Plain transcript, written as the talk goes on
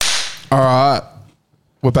All right.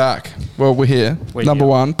 We're back. Well, we're here. Number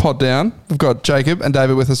one, pod down. We've got Jacob and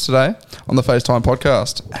David with us today on the FaceTime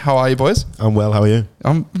podcast. How are you, boys? I'm well. How are you?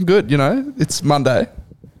 I'm good. You know, it's Monday.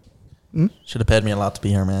 Should have paid me a lot to be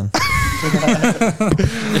here, man.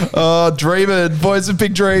 Oh, dreaming. Boys with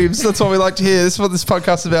big dreams. That's what we like to hear. This is what this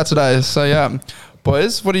podcast is about today. So, yeah.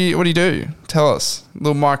 Boys, what do you do? Tell us.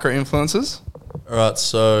 Little micro influences. All right,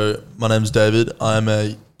 so my name's David. I'm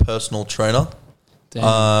a personal trainer. Damn.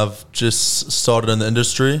 I've just started in the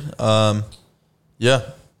industry. And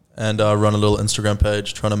I run a little Instagram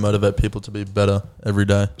page trying to motivate people to be better every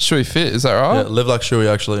day. Shui Fit, is that right? Yeah, live like Shui,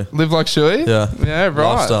 actually. Live like Shui? Yeah. Yeah, right.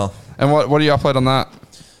 Lifestyle. And what do you upload on that?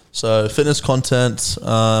 So fitness content,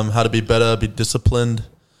 how to be better, be disciplined,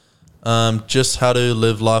 just how to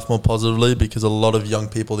live life more positively, because a lot of young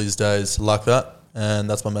people these days like that, and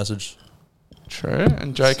that's my message. True.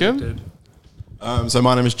 And Jacob? So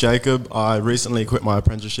my name is Jacob. I recently quit my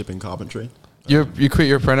apprenticeship in carpentry. You quit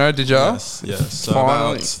your apprentice, did you? Yes. So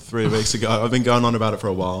Finally. about 3 weeks ago, I've been going on about it for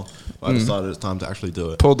a while. But I decided it's time to actually do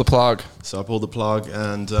it. Pulled the plug. So I pulled the plug,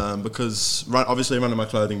 and because obviously running my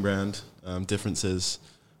clothing brand, differences,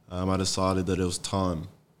 I decided that it was time.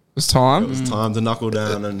 It was time? It was time to knuckle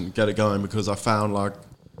down and get it going, because I found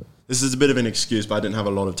this is a bit of an excuse, but I didn't have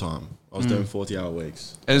a lot of time. I was doing 40-hour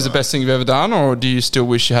weeks. And is it the best thing you've ever done, or do you still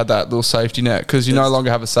wish you had that little safety net? Because you no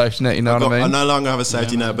longer have a safety net, you know what I mean? I no longer have a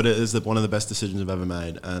safety net, but it is one of the best decisions I've ever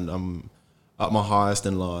made, and I'm at my highest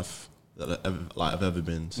in life that I've ever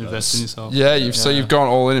been. So Invest in yourself. Yeah, you've gone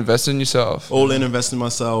all in, invested in yourself. all in, investing in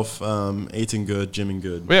myself, eating good, gymming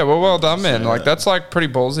good. Yeah, well done, man. So, that's pretty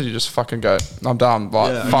ballsy to just fucking go, I'm done.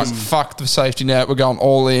 Yeah, Fuck the safety net. We're going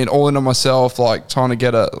all in on myself, trying to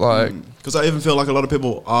get it. Because I even feel like a lot of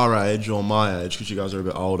people our age or my age, because you guys are a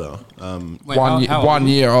bit older. Wait, one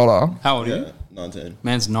year older. How old are you? 19.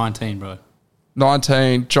 Man's 19, bro.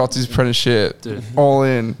 19, dropped his apprenticeship, Dude. all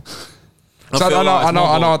in. So I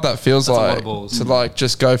know what that feels That's a lot like of balls. to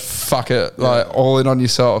just go fuck it, all in on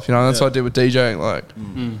yourself. You know, that's what I did with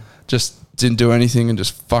DJing. Just didn't do anything and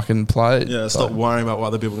just fucking played. Yeah, stop worrying about what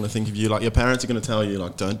other people are going to think of you. Your parents are going to tell you,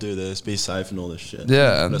 don't do this, be safe and all this shit.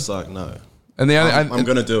 Yeah. And it's no. And the only I'm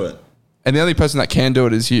going to do it. And the only person that can do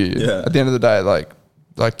it is you. Yeah. At the end of the day,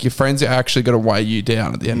 your friends are actually going to weigh you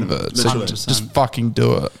down at the end of it. So Literally. just fucking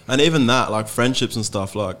do it. And even that, friendships and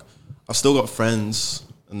stuff, I've still got friends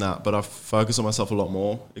and that, but I focus on myself a lot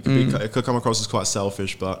more. It could come across as quite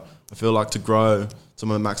selfish, but I feel like to grow to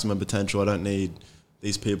my maximum potential, I don't need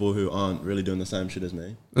these people who aren't really doing the same shit as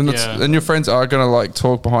me. And your friends are going to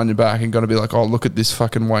talk behind your back and going to be like, oh, look at this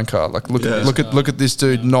fucking wanker. Look at this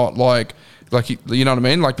dude not you know what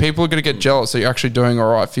I mean? People are going to get jealous that you're actually doing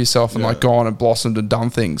all right for yourself and gone and blossomed and done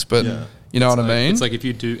things. But you know what I mean? It's if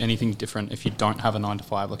you do anything different, if you don't have a 9 to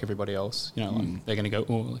 5 like everybody else, they're going to go,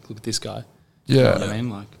 oh, look at this guy. Yeah. You know what I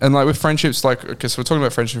mean? And with friendships, because we're talking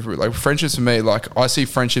about friendships, friendships for me, I see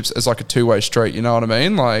friendships as a two-way street. You know what I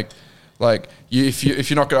mean? If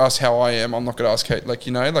you're not going to ask how I am, I'm not going to ask how,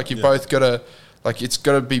 you both got to, it's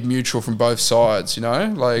got to be mutual from both sides, you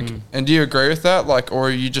know? And do you agree with that? Or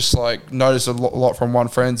are you just notice a lot from one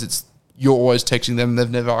friends, it's you're always texting them, they've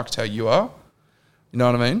never asked how you are? You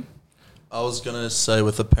know what I mean? I was going to say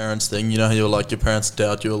with the parents thing, you know how you're your parents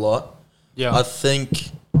doubt you a lot? Yeah. I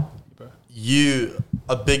think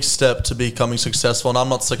a big step to becoming successful, and I'm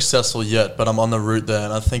not successful yet, but I'm on the route there,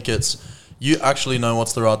 and I think it's you actually know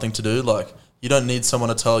what's the right thing to do. You don't need someone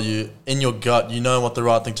to tell you. In your gut, you know what the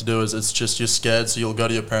right thing to do is. It's just you're scared, so you'll go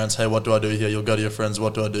to your parents, hey, what do I do here? You'll go to your friends,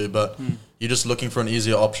 what do I do? But you're just looking for an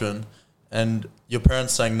easier option. And your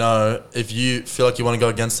parents saying no, if you feel like you want to go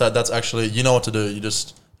against that, that's actually, you know what to do. You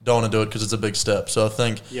just don't want to do it because it's a big step. So I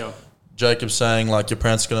think Jacob saying your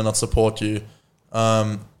parents are going to not support you,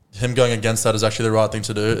 him going against that is actually the right thing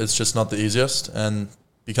to do. It's just not the easiest. And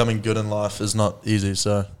becoming good in life is not easy.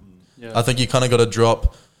 So I think you kind of got to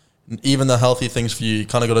drop even the healthy things for you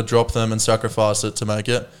kind of got to drop them and sacrifice it to make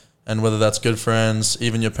it. And whether that's good friends,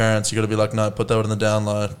 even your parents, you got to be no, put that in the down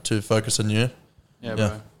low to focus on you. Yeah,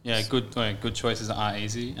 bro. Yeah, good choices aren't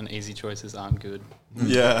easy, and easy choices aren't good.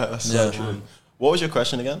 Yeah, that's so true. What was your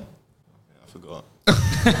question again? I forgot.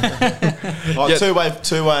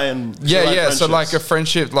 Two-way and so a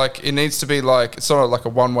friendship, it needs to be it's not a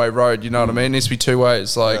one-way road, you know what I mean? It needs to be two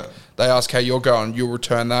ways. They ask how you're going, you'll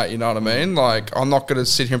return that, you know what I mean? I'm not going to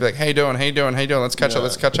sit here and be like, how you doing, let's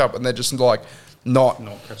catch up, and they're just not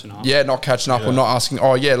catching up. Yeah, not catching up or not asking,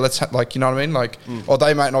 let's you know what I mean? Or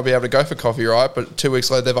they might not be able to go for coffee, right? But 2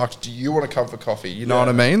 weeks later they've asked, do you want to come for coffee? You know what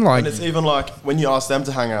I mean? And it's even when you ask them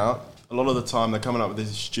to hang out, a lot of the time they're coming up with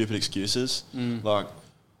these stupid excuses.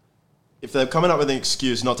 If they're coming up with an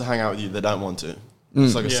excuse not to hang out with you, they don't want to.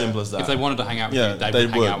 It's like as simple as that. If they wanted to hang out with you, they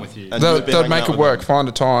would hang out with you. And They'll make it work, find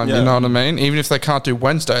a time, you know what I mean? Even if they can't do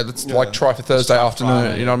Wednesday, let's like try for Thursday afternoon,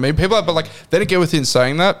 Friday. you know what I mean? People are, but like, they don't get within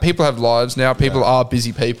saying that. People have lives now. People are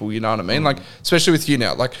busy people, you know what I mean? Like, especially with you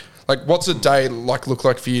now, like what's a day like look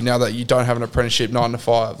like for you now that you don't have an apprenticeship 9 to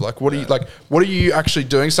 5? Like, what are you actually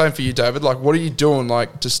doing? Same for you, David. Like, what are you doing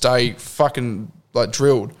like to stay fucking like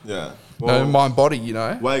drilled? Yeah. Well, mind, body, you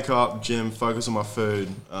know? Wake up, gym, focus on my food.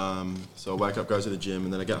 So I wake up, go to the gym,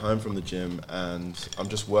 and then I get home from the gym, and I'm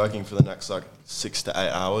just working for the next like 6 to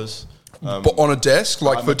 8 hours. But on a desk,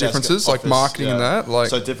 like I'm for a desk differences, office, like marketing and that, like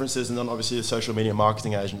so differences, and then obviously a social media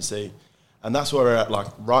marketing agency, and that's where we're at. Like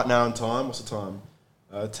right now in time, what's the time?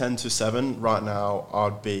 10 to 7 right now.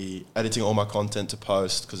 I'd be editing all my content to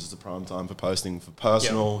post because it's the prime time for posting for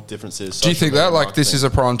personal differences. do you think that like this is a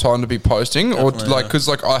prime time to be posting, Definitely, or like because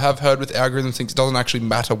like I have heard with algorithm things, it doesn't actually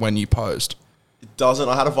matter when you post. It doesn't.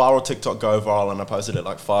 I had a viral TikTok go viral and I posted it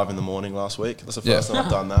like 5 in the morning last week. That's the first time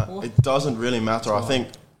I've done that. It doesn't really matter. I think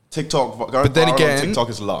TikTok going viral on TikTok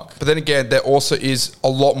is luck. But then again, there also is a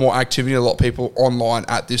lot more activity, a lot of people online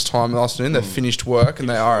at this time in the afternoon. They've finished work and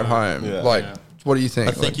they are at home. Yeah. What do you think?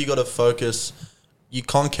 I think you got to focus. You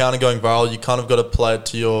can't count on going viral. You kind of got to play it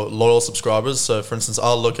to your loyal subscribers. So, for instance,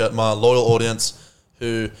 I'll look at my loyal audience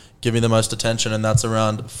who give me the most attention, and that's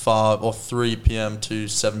around 5 or 3 p.m. to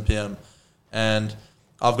 7 p.m. And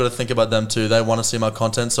I've got to think about them too. They want to see my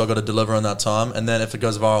content, so I've got to deliver on that time. And then if it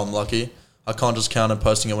goes viral, I'm lucky. I can't just count on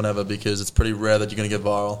posting it whenever because it's pretty rare that you're going to get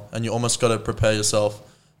viral. And you almost got to prepare yourself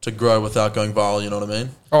to grow without going viral, you know what I mean?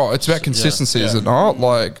 Oh, it's about consistency, is it not?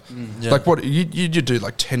 Like, like what you do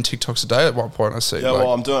like 10 TikToks a day at one point. I see. Yeah,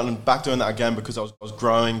 well, I'm doing that again because I was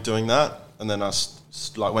growing doing that, and then I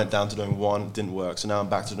like went down to doing 1, didn't work. So now I'm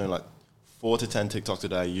back to doing like 4 to 10 TikToks a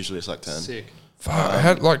day. Usually it's like 10. Sick.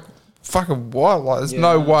 Fucking what? Like, there's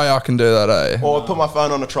no way I can do that, eh? Or put my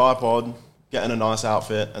phone on a tripod, get in a nice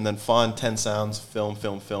outfit, and then find 10 sounds, film,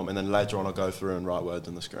 and then later on I'll go through and write words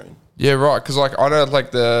on the screen. Yeah, right. Because like I know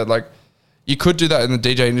like you could do that in the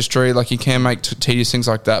DJ industry. Like you can make tedious things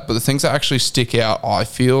like that, but the things that actually stick out, I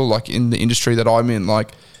feel like in the industry that I'm in,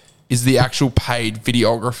 like is the actual paid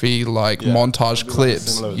videography, like montage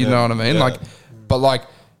clips. You know what I mean? Like, but like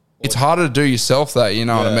it's harder to do yourself. That you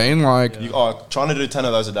know what I mean? Like trying to do 10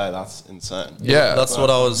 of those a day, that's insane. Yeah, that's what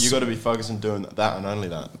I was. You got to be focusing doing that and only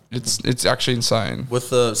that. It's actually insane. With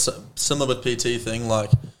the similar with PT thing, like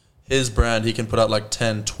his brand, he can put out like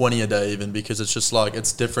 10, 20 a day even because it's just like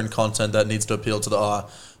it's different content that needs to appeal to the eye.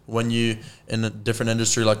 When you in a different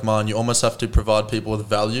industry like mine, you almost have to provide people with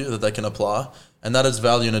value that they can apply, and that is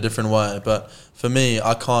value in a different way. But for me,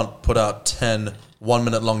 I can't put out 10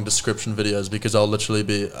 1-minute long description videos because I'll literally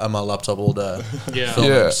be on my laptop all day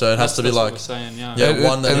filming. So it has to be like saying,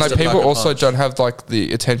 one that and like hits people back a also punch. don't have like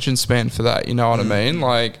the attention span for that. You know what I mean?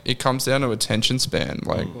 Like it comes down to attention span.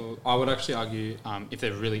 Like Well, I would actually argue if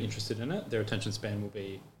they're really interested in it, their attention span will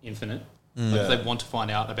be infinite. Like if they want to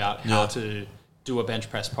find out about how to do a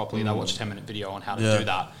bench press properly, they'll watch a 10-minute video on how to do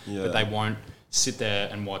that. But they won't sit there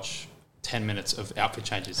and watch 10 minutes of outfit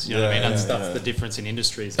changes. You know what I mean? That's the difference in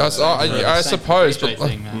industries. I suppose, but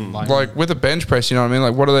like with a bench press, you know what I mean?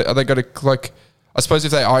 Like what are they going to like? I suppose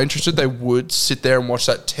if they are interested, they would sit there and watch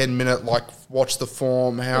that 10-minute, like watch the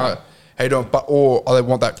form, how you doing, or they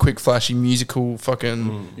want that quick, flashy, musical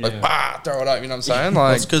fucking throw it up. You know what I'm saying?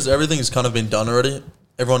 Like it's because everything's kind of been done already.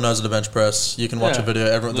 Everyone knows at a bench press. You can watch a video.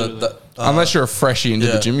 Everyone, unless you're a freshie into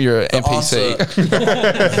the gym, you're an NPC.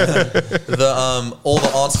 All the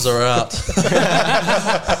answers are out.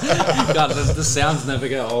 God, the sounds never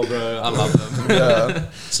get old, bro. I love them.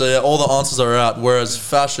 So all the answers are out. Whereas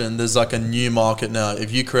fashion, there's like a new market now.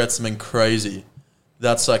 If you create something crazy,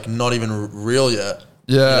 that's like not even real yet.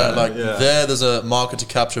 There's a market to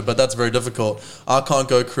capture, but that's very difficult. I can't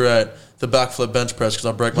go create the backflip bench press because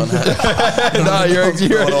I break my neck. No, you're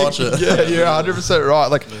 100% right.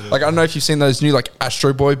 Like I don't know if you've seen those new like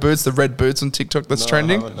Astro Boy boots, the red boots on TikTok that's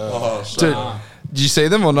trending. Dude, did you see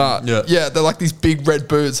them or not? Yeah, they're like these big red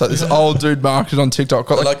boots. Like this old dude marketed on TikTok,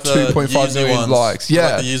 got like 2.5 million likes.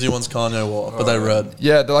 Yeah, like the Yeezy ones Kanye wore, but they're red.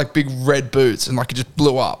 Yeah, they're like big red boots, and like it just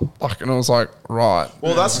blew up. Like, and I was like, right.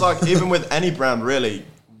 Well, that's like even with any brand, really.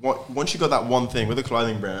 Once you got that one thing with a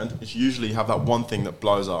clothing brand, it's usually you have that one thing that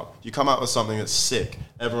blows up. You come out with something that's sick,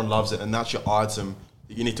 everyone loves it, and that's your item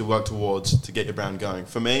that you need to work towards to get your brand going.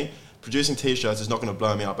 For me, producing t-shirts is not going to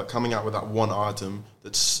blow me up, but coming out with that one item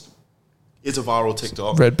is a viral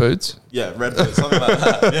TikTok. Red boots? Yeah, red boots, something like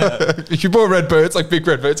that. Yeah. If you bought red boots, like big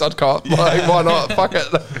red boots, I'd cop. Like, why not? Fuck it.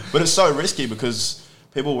 But it's so risky because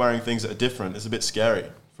people wearing things that are different is a bit scary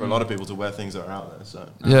for a lot of people to wear things that are out there. So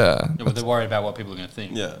Yeah. But they're worried about what people are going to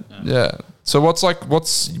think. yeah. So what's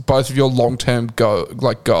both of your long-term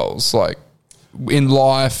goals, like in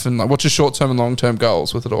life, and like what's your short-term and long-term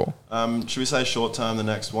goals with it all? Should we say short term the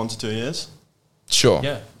next 1 to 2 years? Sure.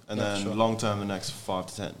 Yeah. And then long term the next 5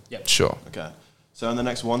 to 10. Yep. Sure. Okay. So in the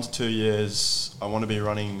next 1 to 2 years, I will be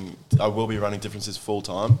running differences full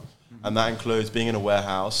time, and that includes being in a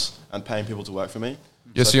warehouse and paying people to work for me.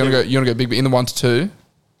 Yeah. So you want to go big, but in the 1 to 2.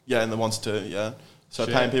 Yeah, in the 1 to 2. Yeah. So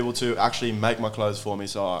paying people to actually make my clothes for me,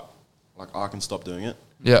 so I can stop doing it.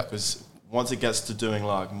 Yeah. Because once it gets to doing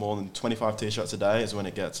like more than 25 t-shirts a day is when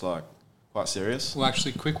it gets like quite serious. Well,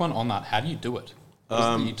 actually, quick one on that. How do you do it?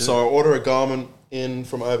 So I order a garment in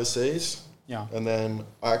from overseas. Yeah. And then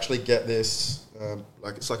I actually get this,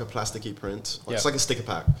 it's like a plasticky print. It's like a sticker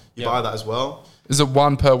pack. You buy that as well. Is it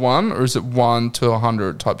 1 per 1, or is it 1 to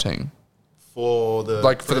 100 type thing? For the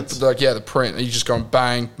the print. You just go and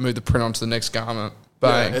bang, move the print onto the next garment.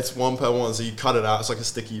 Bang. Yeah, it's 1 per 1. So you cut it out. It's like a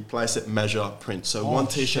sticky. You place it, measure, print. So one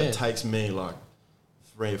t-shirt takes me like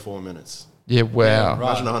 3 or 4 minutes. Yeah. Wow. Yeah, right.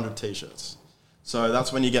 Imagine 100 t-shirts. So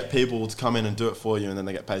that's when you get people to come in and do it for you, and then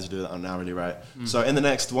they get paid to do that on an hourly rate. So in the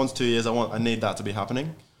next 1 to 2 years, I need that to be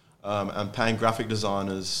happening, and paying graphic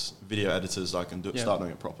designers, video editors, I can start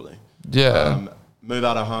doing it properly. Yeah. Move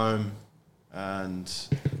out of home, and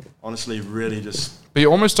honestly, really just. But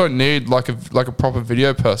you almost don't need like a proper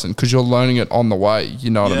video person because you're learning it on the way. You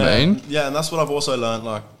know what I mean? Yeah, and that's what I've also learned.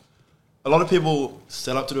 Like, a lot of people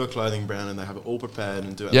set up to do a clothing brand and they have it all prepared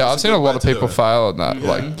and do it. Yeah, I've seen a lot of people fail at that.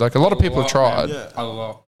 Yeah. Like a lot of people have tried. Yeah. A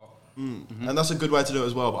lot. And that's a good way to do it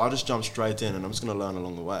as well. But I'll just jump straight in and I'm just going to learn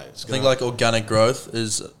along the way. I think like organic growth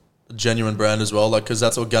is a genuine brand as well. Like, because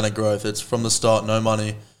that's organic growth. It's from the start, no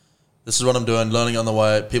money. This is what I'm doing, learning on the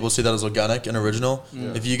way. People see that as organic and original.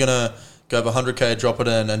 If you're going to go over 100K, drop it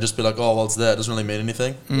in, and just be like, oh, well, it's there. It doesn't really mean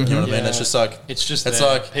anything. You know what I mean? It's just like... It's there.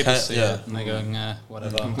 like... People see it and they go, nah,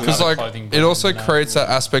 whatever. Because like, it also creates that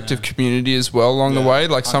aspect of community as well along the way.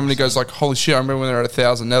 Like, somebody goes like, holy shit, I remember when they were at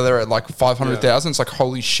 1,000. Now they're at like 500,000. It's like,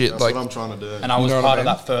 holy shit. That's like, what I'm trying to do. And I was part of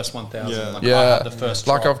that first 1,000. Yeah. I had the first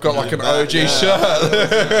like drop. I've got like an OG shirt.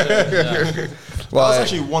 That was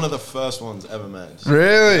actually one of the first ones ever made.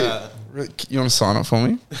 Really? Yeah. You want to sign up for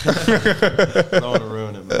me? I don't want to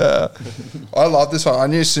ruin it, man. I love this one. I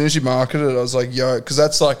knew as soon as you marketed it, I was like, yo, because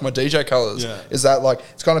that's like my DJ colors. Yeah. Is that like,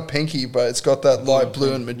 it's kind of pinky, but it's got that light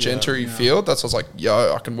blue and magenta-y feel. That's what I was like,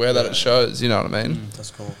 yo, I can wear that at shows. You know what I mean?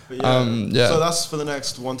 That's cool. But yeah. So that's for the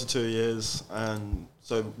next 1 to 2 years. And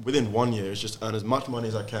so within 1 year, it's just earn as much money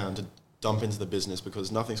as I can to dump into the business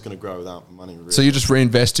because nothing's going to grow without money. Really. So you're just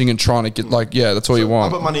reinvesting and trying to get that's all you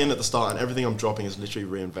want. I put money in at the start and everything I'm dropping is literally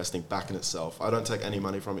reinvesting back in itself. I don't take any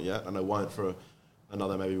money from it yet and I won't for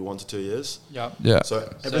another maybe 1 to 2 years. Yeah.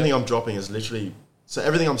 So everything I'm dropping is literally... So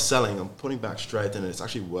everything I'm selling, I'm putting back straight in and it's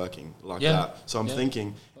actually working like that. So I'm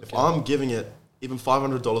thinking, if I'm giving it even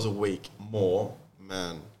 $500 a week more,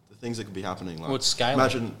 man, the things that could be happening. Like, well, it's scaling.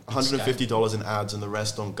 Imagine $150 in ads and the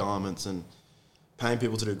rest on garments and paying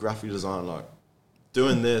people to do graphic design. Like,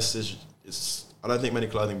 doing this is I don't think many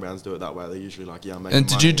clothing brands do it that way. They're usually like, I'm making And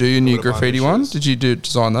did money. you do your new graffiti one? Did you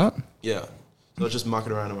design that? Yeah. So I was just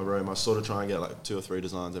mucking around in my room. I sort of try and get like 2 or 3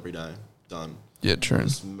 designs every day done. Yeah, true.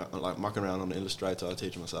 Just like mucking around on Illustrator, I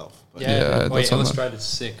teach myself. But Illustrated's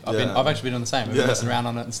sick. I've actually been doing the same. I've been messing around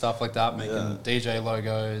on it and stuff like that, making DJ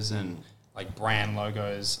logos and like brand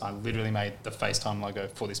logos. I literally made the FaceTime logo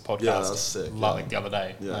for this podcast. Yeah, that's sick. Like the other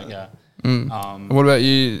day. What about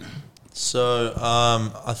you? So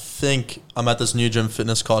I think I'm at this new gym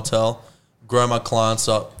fitness cartel, grow my clients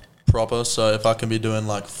up proper. So if I can be doing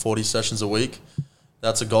like 40 sessions a week,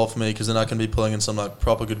 that's a goal for me because then I can be pulling in some like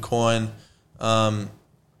proper good coin,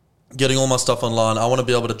 getting all my stuff online. I want to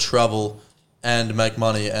be able to travel and make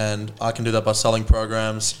money, and I can do that by selling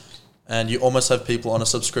programs. And you almost have people on a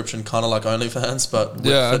subscription, kind of like OnlyFans, but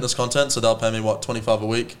with fitness content. So they'll pay me $25 a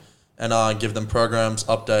week, and I give them programs,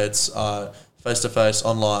 updates, face-to-face,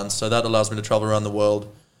 online. So that allows me to travel around the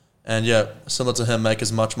world. And similar to him, make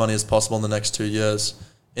as much money as possible in the next 2 years.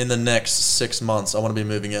 In the next 6 months, I want to be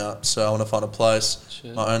moving out. So I want to find a place,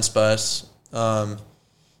 my own space.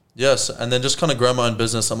 Yes, and then just kind of grow my own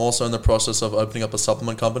business. I'm also in the process of opening up a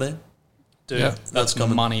supplement company. Dude, Yeah. that's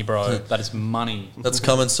money, bro. That is money. That's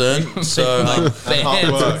coming soon. So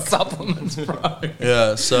Bands and supplements, bro.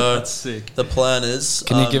 yeah, so That's sick. the plan is.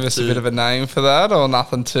 Can you give us a bit of a name for that, or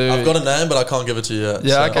nothing too? I've got a name, but I can't give it to you yet.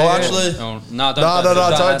 Yeah, so, okay. Oh, Yeah. actually, No,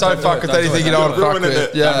 Don't fuck with anything you don't want to fuck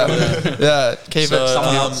with. Yeah, keep So,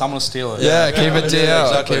 it. Someone will steal it. Yeah, keep it down.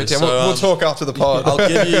 exactly. Keep it down. So, We'll talk after the pod. I'll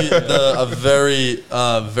give you a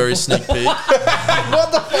very sneak peek.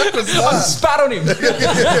 What the fuck was that? Spat on him.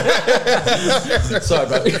 Sorry,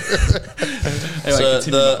 bro. Anyway,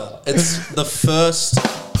 So it's the first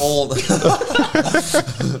all. I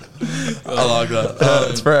like that.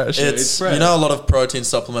 It's fresh. It's fresh. you know, a lot of protein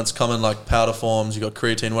supplements come in like powder forms. You got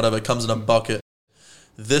creatine, whatever. It comes in a bucket.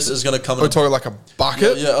 This is going to come in. We're talking like a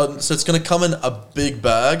bucket. Yeah, so it's going to come in a big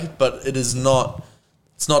bag, but it is not.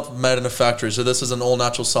 It's not made in a factory. So this is an all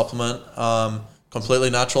natural supplement, completely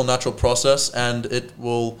natural process, and it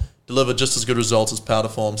will deliver just as good results as powder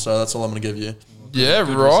form. So that's all I'm going to give you. Yeah,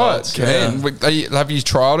 Good right. results. Ken, have you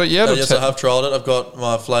tried it yet? or Yes, I have tried it. I've got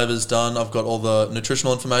my flavors done. I've got all the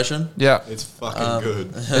nutritional information. Yeah. It's fucking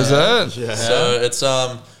good. Is it? Yeah. So it's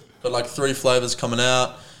got like 3 flavors coming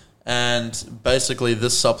out, and basically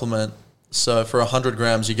this supplement. So for 100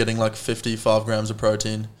 grams, you're getting like 55 grams of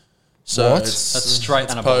protein. So What? It's, That's straight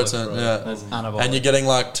it's anabolic, potent, bro. yeah. That's anabolic. And you're getting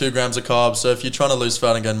like 2 grams of carbs. So if you're trying to lose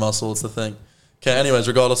fat and gain muscle, it's the thing. Okay. Anyways,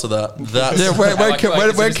 regardless of that, that's Yeah,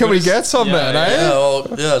 where can we get some, man? yeah, Eh? well,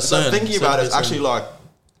 yeah. So Soon. thinking about it, it's Soon. actually like,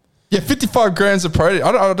 Yeah, 55 grams of protein.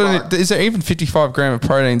 I don't. Is there even 55 gram of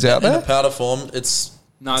proteins out in there? the powder form. It's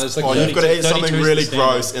no, there's like oh, you've got to eat 32 something is really the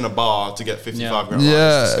standard. gross in a bar to get 55 Yeah. grams. Yeah.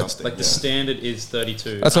 Like, it's disgusting. Like the standard is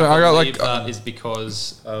 32. That's what I got, like, that is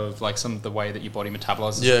because of like some of the way that your body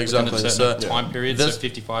metabolizes. Yeah, within exactly. a certain So, time period. So this-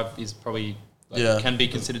 55 is probably Yeah. can be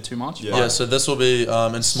considered too much. Yeah. but yeah. So this will be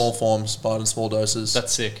in small forms, but in small doses.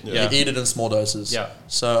 that's sick. Yeah. Yeah. You eat it in small doses. Yeah.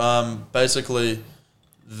 So basically,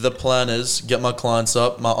 the plan is get my clients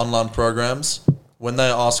up, my online programs. When they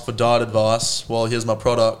ask for diet advice, well, here's my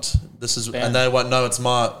product. This is, Bam. and they won't know it's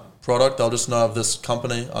my product. They'll just know of this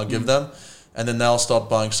company. I'll give them, and then they'll start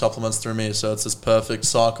buying supplements through me. So it's this perfect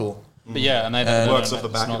cycle. But yeah, and they And works off the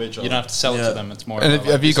back of each other. You don't have to sell it Yeah. to them. It's more. And about,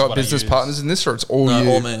 have you this is got what I business use. partners in this, or it's all No, you?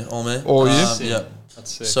 all me. All you? Yeah.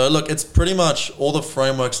 That's sick. So look, it's pretty much all the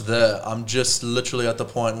frameworks there. I'm just literally at the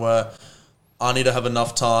point where I need to have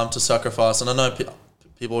enough time to sacrifice. And I know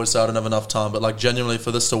people always say I don't have enough time, but like genuinely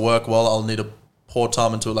for this to work well, I'll need to pour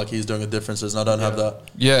time into it like he's doing the differences, and I don't have that.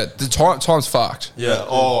 Yeah, the time's fucked, yeah.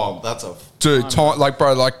 Oh, that's a. dude.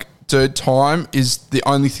 Dude, time is the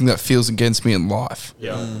only thing that feels against me in life.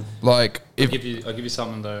 yeah. Like I'll if give you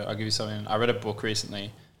something though. I'll give you something. I read a book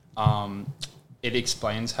recently. It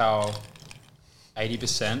explains how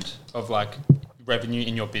 80% of like revenue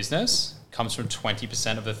in your business comes from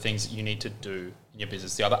 20% of the things that you need to do in your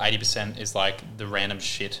business. The other 80% is like the random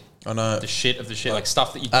shit. I know. The shit of the shit, like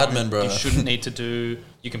stuff that you Admin, bro. you shouldn't need to do.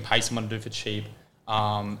 You can pay someone to do for cheap.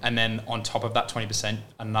 And then on top of that 20%, you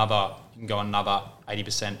can go another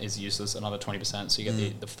 80% is useless, another 20%. So you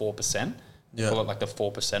get the 4%. They Yeah. call it like the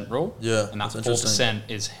 4% rule. Yeah, And that that's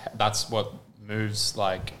 4% that's what moves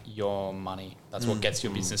like your money. That's what gets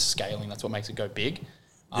your business scaling. That's what makes it go big.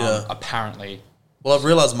 Yeah. Apparently. Well, I've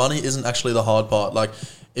realized money isn't actually the hard part. Like,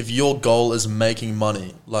 if your goal is making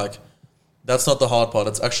money, like, that's not the hard part.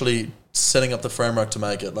 It's actually setting up the framework to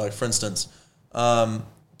make it. Like, for instance,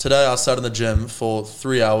 today I sat in the gym for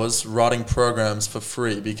 3 hours writing programs for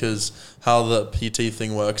free, because how the PT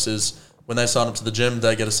thing works is when they sign up to the gym,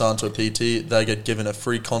 they get assigned to a PT, they get given a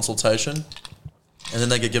free consultation, and then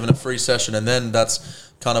they get given a free session, and then that's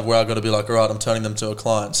kind of where I got to be like, all right, I'm turning them to a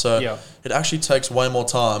client. So Yeah. it actually takes way more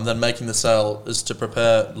time than making the sale, is to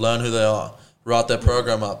prepare, learn who they are, write their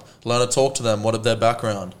program up, learn to talk to them, what is their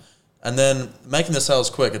background. And then making the sales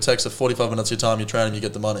quick, it takes 45 minutes of your time, you train and you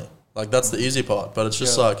get the money. Like, that's the easy part, but it's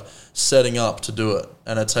just like setting up to do it,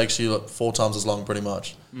 and it takes you like 4 times as long pretty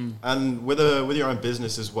much. And with your own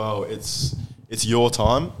business as well, it's your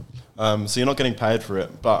time, so you're not getting paid for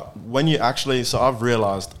it. But when you actually, so I've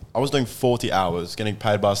realized I was doing 40 hours getting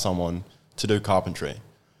paid by someone to do carpentry.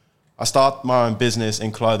 I start my own business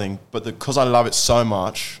in clothing, but because I love it so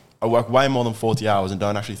much, I work way more than 40 hours and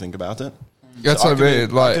don't actually think about it. that's So what I mean. I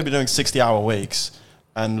could Like, be doing 60-hour weeks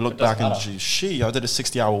and look back and matter. I did a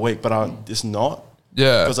 60-hour week, but it's not.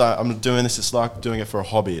 yeah, Because I'm doing this, it's like doing it for a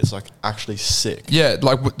hobby. It's like actually sick. yeah.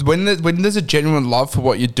 Like when there's a genuine love for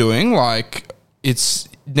what you're doing, like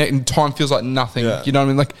time feels like nothing. Yeah. You know what I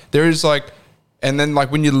mean? Like there is like. And then,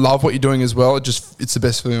 like, when you love what you're doing as well, it's the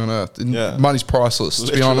best feeling on earth. And Yeah. money's priceless, to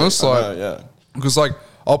be Literally, honest. I Like, know, yeah. because, like,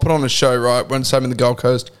 I'll put on a show, right? When I'm in the Gold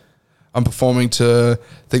Coast, I'm performing to,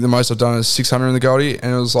 I think the most I've done is 600 in the Goldie.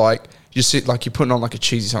 And it was like, you see like you're putting on like a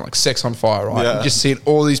cheesy song like Sex on Fire, right? Yeah. You just seeing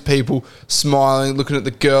all these people smiling, looking at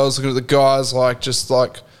the girls, looking at the guys, like just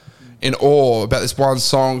like in awe about this one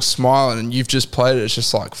song, smiling, and you've just played it. It's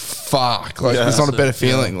just like fuck, like there's not a better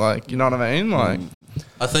feeling, like you know what I mean, like.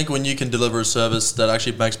 I think when you can deliver a service that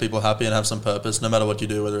actually makes people happy and have some purpose, no matter what you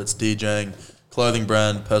do, whether it's DJing, clothing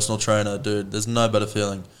brand, personal trainer, dude, there's no better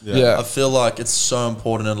feeling. Yeah. I feel like it's so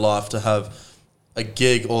important in life to have a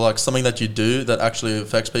gig or like something that you do that actually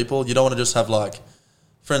affects people. You don't want to just have like,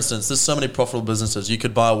 for instance, there's so many profitable businesses. You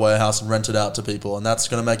could buy a warehouse and rent it out to people, and that's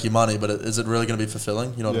going to make you money, but is it really going to be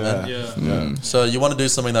fulfilling? You know what I mean? Yeah. So you want to do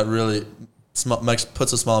something that really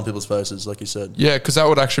puts a smile on people's faces, like you said. Yeah, because that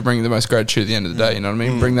would actually bring you the most gratitude at the end of the day. You know what I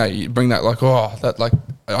mean? Bring that like, oh, that like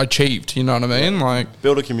I achieved. You know what I mean? Like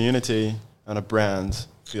build a community and a brand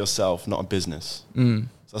for yourself, not a business. So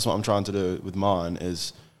that's what I'm trying to do with mine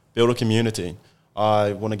is build a community.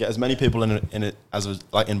 I want to get as many people in it as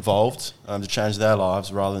like involved to change their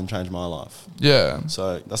lives rather than change my life. Yeah.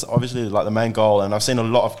 So that's obviously like the main goal. And I've seen a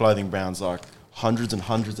lot of clothing brands, like hundreds and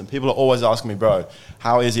hundreds, and people are always asking me, bro,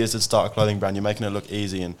 how easy is it to start a clothing brand? You're making it look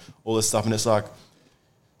easy and all this stuff. And it's like,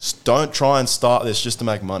 don't try and start this just to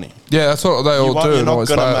make money. Yeah, that's what they all do. You're not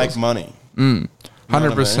going to make money.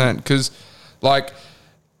 100%. Because like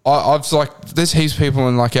I've like there's heaps of people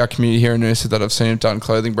in like our community here in Noosa that I've seen have done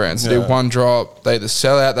clothing brands. They do one drop, they either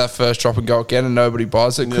sell out that first drop and go again, and nobody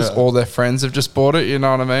buys it because all their friends have just bought it. You know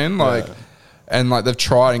what I mean? Like, and like they've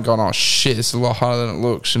tried and gone, oh shit, it's a lot harder than it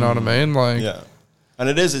looks. You know what I mean? Like, and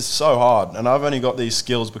it's so hard. And I've only got these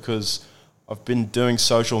skills because I've been doing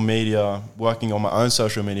social media, working on my own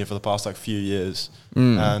social media for the past like few years,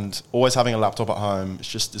 and always having a laptop at home.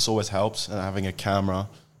 This always helps, and having a camera.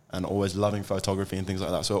 And always loving photography and things like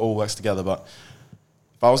that. So it all works together. But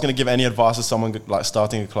if I was going to give any advice to someone like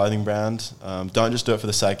starting a clothing brand, don't just do it for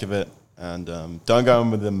the sake of it. And don't go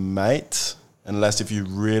in with a mate unless if you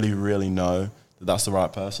really, really know that that's the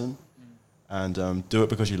right person. And do it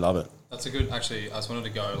because you love it. That's a good, actually, I just wanted to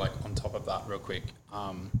go like on top of that real quick.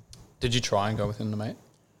 Did you try and go within the mate?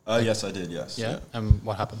 Yes, I did, yes. Yeah? And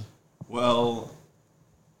what happened? Well,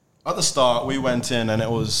 at the start, we went in and it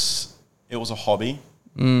was a hobby.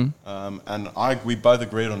 And we both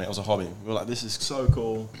agreed on it. It was a hobby. We were like, this is so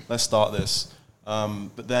cool. Let's start this.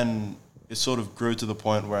 But then it sort of grew to the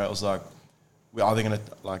point where it was like, we're either going to,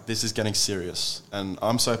 like, this is getting serious. And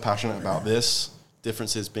I'm so passionate about this,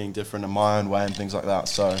 differences being different in my own way and things like that.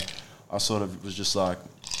 So I sort of was just like,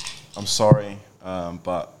 I'm sorry,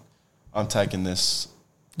 but I'm taking this.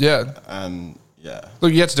 Yeah. And yeah.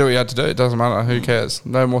 Look, you had to do what you had to do. It doesn't matter. Who cares?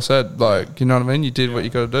 No more said. Like, you know what I mean? You did what you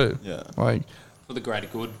got to do. Yeah. Like, for the greater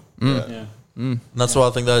good. And that's why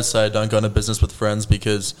I think they say don't go into business with friends,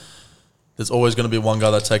 because there's always going to be one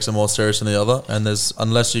guy that takes it more serious than the other, and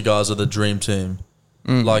unless you guys are the dream team.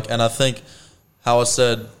 Like, and I think how I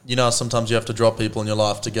said, you know, sometimes you have to drop people in your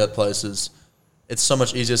life to get places. It's so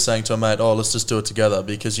much easier saying to a mate, oh, let's just do it together,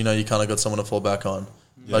 because you know you kind of got someone to fall back on.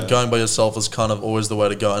 But going by yourself is kind of always the way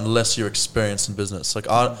to go, unless you're experienced in business. Like,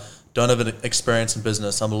 I don't have an experience in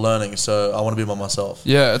business. I'm learning, so I want to be by myself.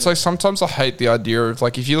 yeah, it's like sometimes I hate the idea of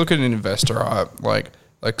like if you look at an investor, right?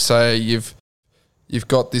 Like say you've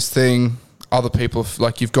got this thing, other people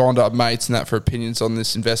like you've gone to mates and that for opinions on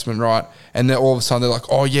this investment, right? And then all of a sudden they're like,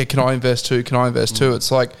 oh yeah, can I invest too? Can I invest too? It's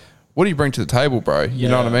like, what do you bring to the table, bro? You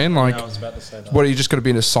know what I mean? Like, I was about to say that. what are you just going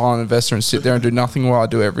to be a silent investor and sit there and do nothing while I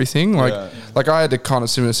do everything? Like, like I had a kind of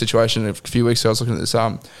similar situation a few weeks ago. I was looking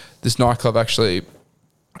at this nightclub actually.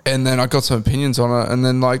 And then I got some opinions on it, and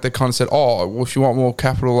then like they kind of said, "Oh, well, if you want more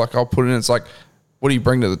capital, like I'll put it in." It's like, what do you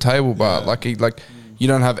bring to the table? But like you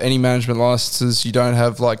don't have any management licenses, you don't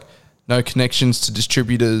have like no connections to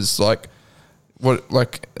distributors, like what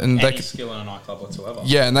like and any they could, skill in a nightclub whatsoever.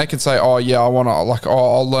 yeah, and they can say, "Oh yeah, I want to like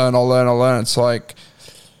I'll learn." It's like,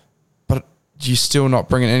 but you're still not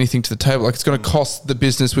bringing anything to the table. Like it's going to cost the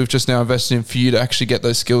business we've just now invested in for you to actually get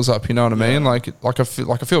those skills up. You know what I mean? Like I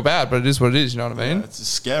feel bad, but it is what it is. You know what I mean? Yeah, it's a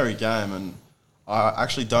scary game, and I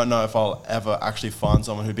actually don't know if I'll ever actually find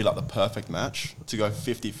someone who'd be like the perfect match to go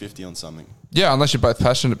 50-50 on something. Yeah, unless you're both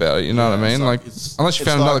passionate about it. You know what I mean? Like unless you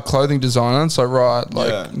found another clothing designer, and so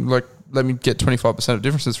like let me get 25% of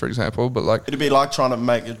differences, for example. But like it'd be like trying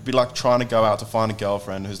to go out to find a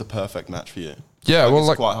girlfriend who's the perfect match for you. Yeah, like, well, it's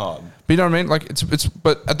like quite hard. But you know what I mean? Like it's.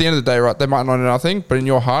 But at the end of the day, right? They might not know nothing, but in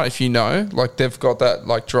your heart, if you know, like they've got that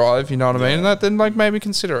like drive, you know what I mean? And then like maybe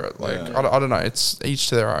consider it. Like I don't know. It's each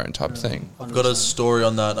to their own type of thing. I've got a story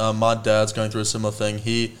on that. My dad's going through a similar thing.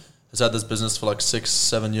 He has had this business for like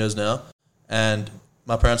 6-7 years now, and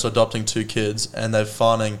my parents are adopting 2 kids, and they're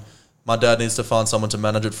finding my dad needs to find someone to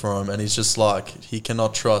manage it for him, and he's just like, he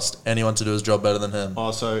cannot trust anyone to do his job better than him.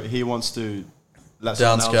 Oh, so he wants to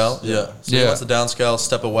downscale, yeah. So he wants to downscale,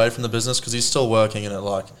 step away from the business because he's still working in it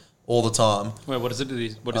like all the time. Wait, what is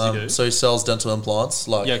it? What does he do? So he sells dental implants,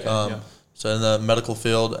 like so in the medical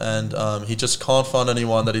field, and he just can't find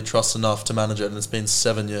anyone that he trusts enough to manage it, and it's been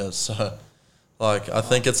 7 years. So, like, I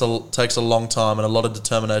think takes a long time and a lot of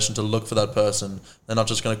determination to look for that person. They're not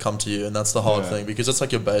just going to come to you, and that's the hard thing because it's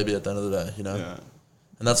like your baby at the end of the day, you know. Yeah.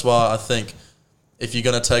 And that's why I think if you're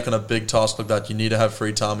going to take on a big task like that, you need to have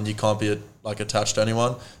free time, and you can't be attached to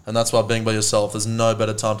anyone. And that's why being by yourself, there's no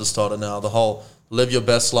better time to start it now. The whole live your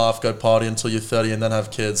best life, go party until you're 30 and then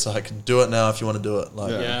have kids. Like, do it now if you want to do it.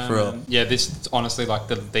 Like, for real. Yeah, this honestly, like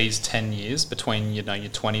these 10 years between, your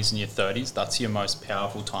 20s and your 30s, that's your most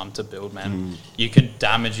powerful time to build, man. You can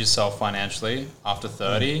damage yourself financially after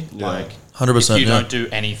 30. Like, 100%. If you don't do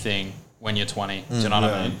anything when you're 20, do you know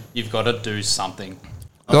what I mean? You've got to do something.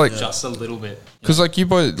 Like, just a little bit, because you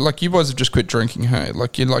boys have just quit drinking, hey?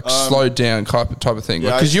 Like, you slowed down type of thing.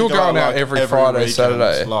 Because you were going out every Friday,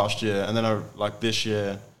 Saturday last year, and then this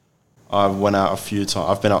year I went out a few times.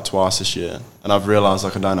 I've been out twice this year, and I've realised I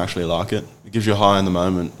don't actually like it. It gives you a high in the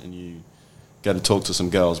moment, and you get to talk to some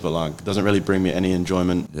girls, but it doesn't really bring me any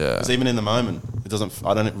enjoyment. Yeah, because even in the moment, it doesn't.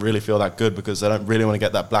 I don't really feel that good because I don't really want to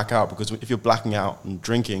get that blackout. Because if you're blacking out and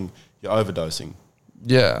drinking, you're overdosing.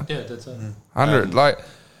 Yeah, that's it. 100.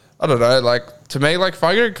 I don't know, to me, if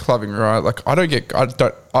I go clubbing, right,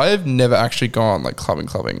 I have never actually gone, clubbing.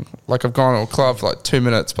 I've gone to a club for, 2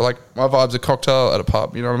 minutes, but, my vibe's a cocktail at a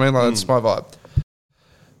pub, you know what I mean? That's my vibe.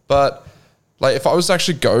 But, if I was to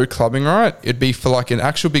actually go clubbing, right, it'd be for, an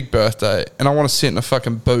actual big birthday, and I want to sit in a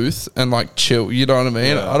fucking booth and, chill, you know what I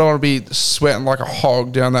mean? Yeah. I don't want to be sweating like a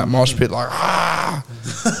hog down that mosh pit, I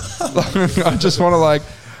just want to,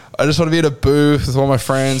 I just want to be at a booth with all my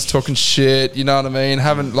friends talking shit, you know what I mean?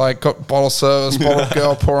 Haven't got bottle service, bottle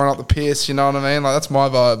girl pouring up the piss, you know what I mean? That's my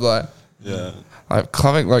vibe.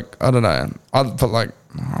 Clubbing, I don't know. I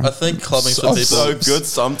think clubbing's for people. So good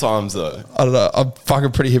sometimes though. I don't know. I'm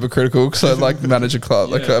fucking pretty hypocritical because I manage a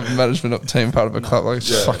club, I have a management team part of a club.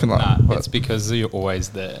 It's because you're always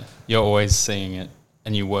there. You're always seeing it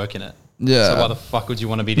and you work in it. Yeah. So why the fuck would you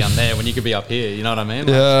want to be down there when you could be up here? You know what I mean?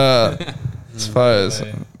 Yeah. I suppose,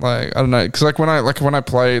 I don't know, because when I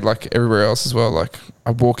play everywhere else as well,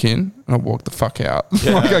 I walk in and I walk the fuck out.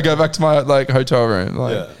 I go back to my hotel room.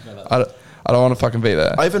 I don't want to fucking be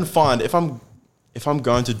there. I even find if I'm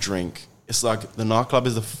going to drink, it's the nightclub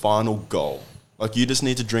is the final goal. You just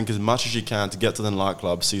need to drink as much as you can to get to the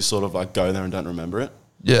nightclub, so you sort of go there and don't remember it.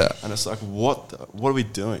 Yeah, and it's what are we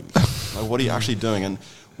doing? What are you actually doing? And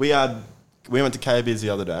we went to KB's the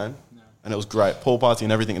other day. And it was great, pool party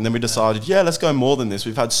and everything. And then we decided, let's go more than this.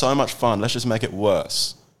 We've had so much fun. Let's just make it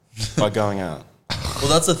worse by going out. Well,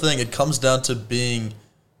 that's the thing. It comes down to being,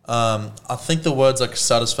 I think the word's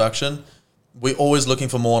satisfaction. We're always looking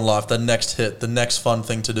for more in life, the next hit, the next fun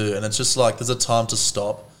thing to do. And it's just there's a time to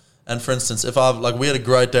stop. And for instance, if we had a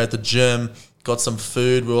great day at the gym, got some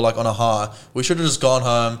food, we were on a high, we should have just gone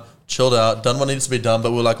home, chilled out, done what needs to be done,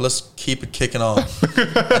 but we're let's keep it kicking on.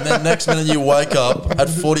 And then next minute you wake up at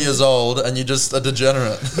 40 years old and you're just a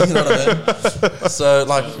degenerate. You know what I mean? So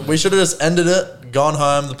we should have just ended it, gone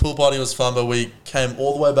home, the pool party was fun, but we came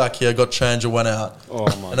all the way back here, got changed and went out. Oh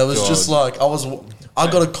my And it was God. just I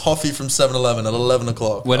got a coffee from 7-Eleven at 11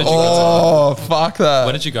 o'clock. Where did you go? Oh, fuck that.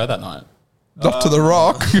 Where did you go that night? Up to the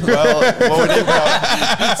Rock. Well, we did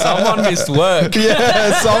go. Someone missed work.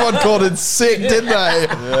 Yeah, someone called in sick, didn't they?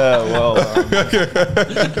 Yeah, well.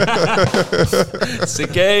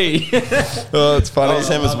 Sicky. Oh, it's funny. That was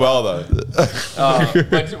him as well, though.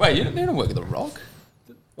 Wait, you didn't work at the Rock?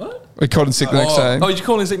 What? We called in sick the next day. Oh, did you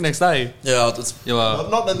call in sick next day? Yeah,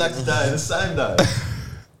 Not the next day, the same day.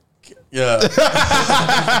 yeah.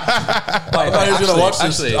 I don't know who's going to watch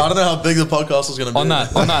this. I don't know how big the podcast is going to be. On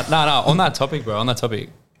that topic, bro,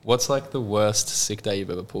 what's the worst sick day you've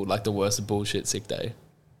ever pulled? The worst bullshit sick day?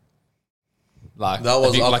 That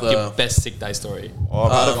was up there. Your best sick day story. Oh,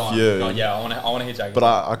 I've had a few. Go on, yeah, I want to hear Jack. But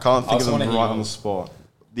I can't think of them right on the spot.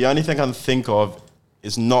 The only thing I can think of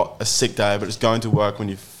is not a sick day, but it's going to work when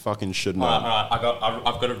you fucking should know. All right.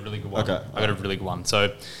 I've got a really good one. Okay. I got a really good one.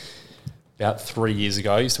 So about 3 years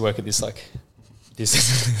ago, I used to work at this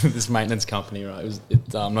this maintenance company, right?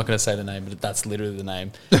 I'm not going to say the name, but that's literally the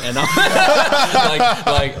name. And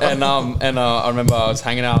I remember I was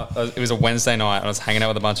hanging out. It was a Wednesday night, and I was hanging out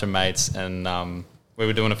with a bunch of mates, and we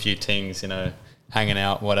were doing a few things, hanging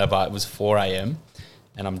out, whatever. It was 4 a.m.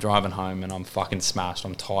 and I'm driving home and I'm fucking smashed.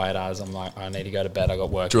 I'm tired as I'm like, I need to go to bed. I got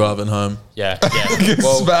work. Driving home. Yeah.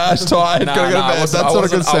 Well, smashed, tired, gotta go to bed. That's not a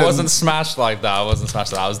good I sentence. wasn't smashed like that. I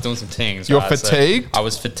was doing some things. You're right? fatigued? So I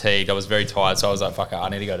was fatigued. I was very tired. So I was like, fuck it, I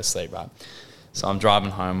need to go to sleep, right? So I'm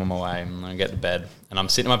driving home on my way and I get to bed and I'm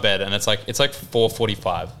sitting in my bed and it's like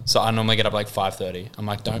 4:45. So I normally get up like 5:30. I'm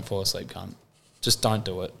like, don't fall asleep, cunt. Just don't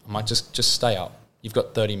do it. I'm like, just stay up. You've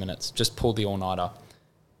got 30 minutes. Just pull the all-nighter.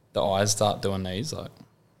 The eyes start doing these, like,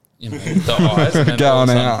 you know, the eyes. And then Going all of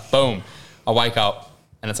a out. sudden, boom. I wake up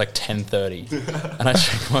and it's like 10:30 and I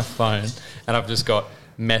check my phone and I've just got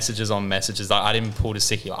messages on messages. Like, I didn't pull to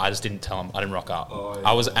sickie. Like, I just didn't tell them. I didn't rock up. Oh,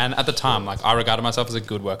 yeah. And at the time, like, I regarded myself as a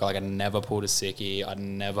good worker. Like, I never pulled a sickie. I'd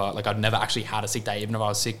never actually had a sick day. Even if I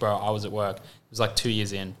was sick, bro, I was at work. It was like 2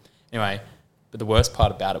 years in. Anyway, but the worst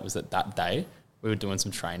part about it was that day we were doing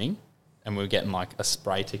some training and we were getting like a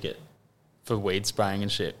spray ticket for weed spraying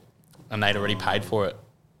and shit. And they'd already paid for it.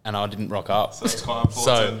 And I didn't rock up. So it's quite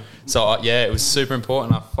important. Yeah, it was super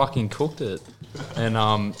important. I fucking cooked it. And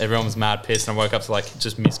everyone was mad pissed. And I woke up to like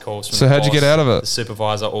just missed calls from So the how'd you boss, get out of it? the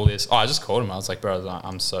supervisor, all this. Oh, I just called him. I was like, bro,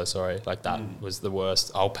 I'm so sorry. Like, that was the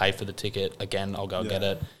worst. I'll pay for the ticket. Again, I'll go get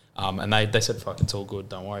it. And they said, fuck, it's all good.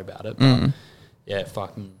 Don't worry about it. But yeah,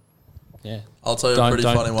 fucking, yeah. I'll tell you a pretty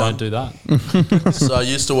funny one. Don't do that. So I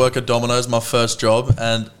used to work at Domino's, my first job,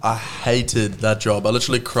 and I hated that job. I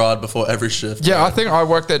literally cried before every shift. Yeah, I think I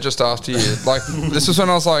worked there just after you. Like, this was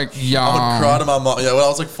when I was like young. I would cry to my mom. Yeah, when I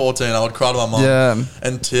was like 14, I would cry to my mom. Yeah.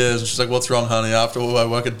 And tears. And she's like, what's wrong, honey? After all, I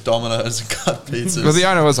work at Domino's and cut pizzas. Well, the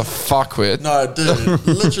owner was a fuckwit. No, dude.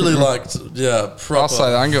 Literally, like, yeah, proper. I'll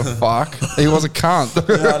say that. I don't give a fuck. He was a cunt.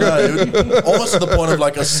 Yeah, I know. Almost to the point of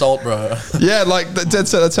like assault, bro. Yeah, like, dead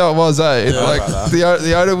set, that's how it was, eh? Yeah. Like,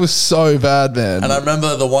 the owner was so bad, man. And I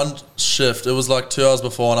remember the one shift, it was like 2 hours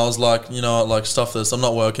before, and I was like, you know what, like, stuff this, I'm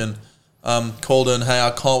not working. Called in, hey,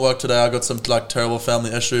 I can't work today, I got some like terrible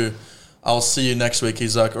family issue. I'll see you next week.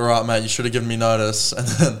 He's like, all right, mate, you should have given me notice. And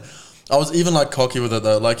then I was even like cocky with it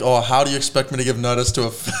though, like, oh, how do you expect me to give notice to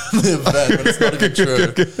a family event when it's not even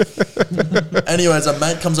true? Anyways, a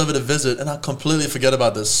mate comes over to visit, and I completely forget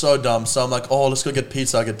about this. So dumb. So I'm like, oh, let's go get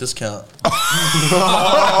pizza. I get discount. Mom's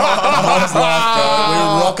laugh,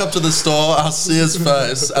 bro. We rock up to the store. I see his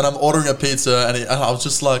face, and I'm ordering a pizza, and I was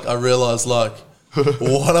just like, I realized like,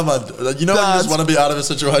 what am I doing? You know, when you just want to be out of a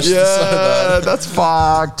situation so bad. That's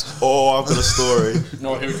fucked. Oh, I've got a story.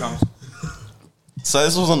 No, here it comes. So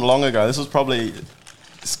this wasn't long ago. This was probably,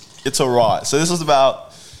 it's all right. So this was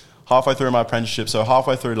about halfway through my apprenticeship. So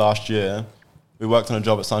halfway through last year, we worked on a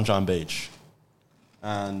job at Sunshine Beach.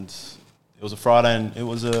 And it was a Friday and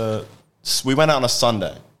we went out on a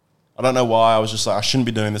Sunday. I don't know why. I was just like, I shouldn't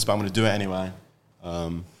be doing this, but I'm going to do it anyway.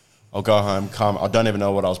 I'll go home, come. I don't even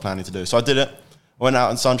know what I was planning to do. So I did it. I went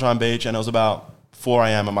out on Sunshine Beach and it was about 4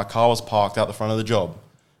 a.m. and my car was parked out the front of the job.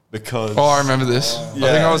 Because I remember this. I think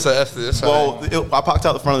I was there after this. Well, I parked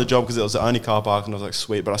out the front of the job because it was the only car park, and I was like,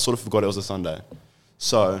 sweet, but I sort of forgot it was a Sunday.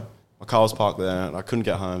 So my car was parked there, and I couldn't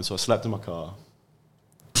get home, so I slept in my car.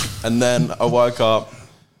 And then I woke up.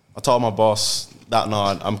 I told my boss that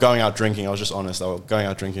night, I'm going out drinking. I was just honest. I was going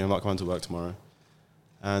out drinking. I'm not coming to work tomorrow.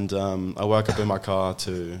 And I woke up in my car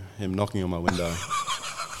to him knocking on my window,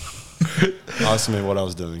 asking me what I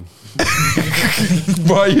was doing.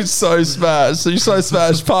 Bro, you're so smashed. So you're so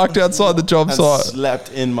smashed, parked outside the job And site.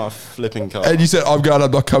 slept in my flipping car. And you said, I'm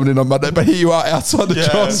not coming in on Monday. But here you are outside the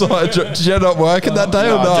job site. Did you end up working that day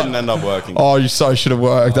or not? I didn't end up working. Oh, you so should have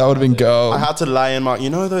worked. That would have been gold. I had to lay in my... You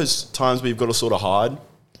know those times where you've got to sort of hide?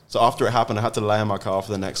 So after it happened, I had to lay in my car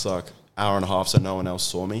for the next like hour and a half so no one else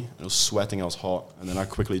saw me. I was sweating, I was hot. And then I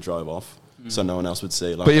quickly drove off so no one else would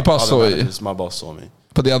see. Like, but your boss saw you? My boss saw me.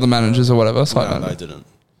 But the other managers or whatever? No, they didn't.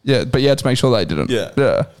 Yeah, but you had to make sure they didn't.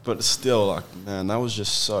 Yeah. But still, like, man, that was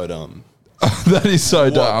just so dumb. That is so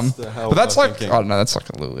dumb. The hell But that's was I like, thinking? I don't know, that's like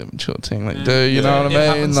a little immature thing that you do, you know what I It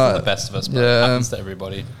mean? happens Like, to the best of us, but yeah. it happens to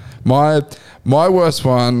everybody. My worst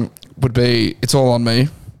one would be, it's all on me,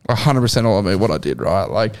 100% all on me, what I did, right?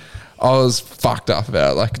 Like, I was fucked up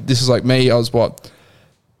about it. Like, this is like me, I was what,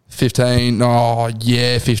 15? Oh,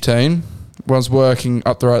 yeah, 15. When I was working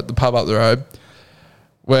up the road, the pub up the road,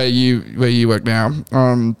 where you work now.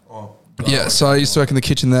 Yeah, so I used to work in the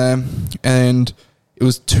kitchen there, and it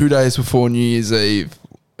was 2 days before New Year's Eve,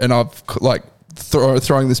 and I've like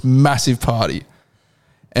throwing this massive party,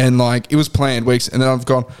 and like it was planned weeks, and then I've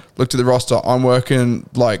looked at the roster. I'm working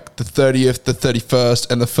like the 30th, the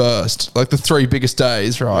 31st, and the 1st, like the 3 biggest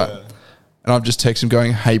days, right? Yeah. And I've just texted him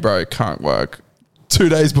going, "Hey, bro, can't work." 2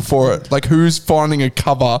 days before it, like who's finding a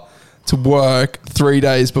cover to work 3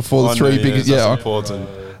 days before the 3 biggest? Yeah, important.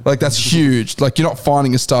 Like that's huge. Like you're not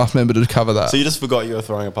finding a staff member to cover that. So you just forgot you were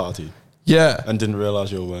throwing a party Yeah. and didn't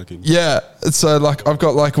realize you were working. Yeah. So like I've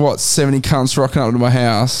got like 70 cunts rocking up to my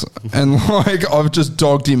house and like I've just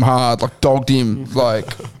dogged him hard. Like dogged him like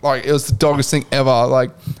it was the doggest thing ever.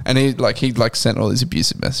 Like and he sent all these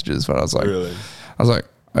abusive messages, but I was like,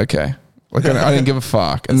 okay. Like I didn't give a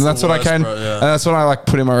fuck. And that's what I came and that's when I like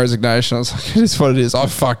put in my resignation. I was like, it is what it is. I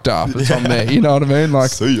fucked up. It's on me. You know what I mean?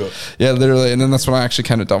 Like yeah, literally. And then that's when I actually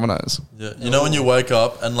came to Domino's. Yeah. You know when you wake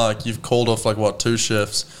up and like you've called off like 2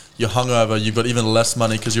 shifts, you're hungover, you've got even less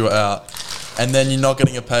money because you were out, and then you're not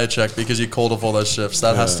getting a paycheck because you called off all those shifts.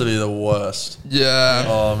 That has to be the worst. Yeah.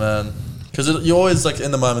 Oh man. Because you always like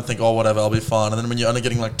in the moment think, oh whatever, I'll be fine, and then when you're only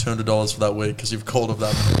getting like $200 for that week because you've called off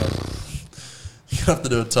that many, you have to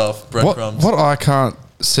do it tough. Breadcrumbs. What I can't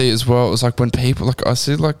see as well is like when people like I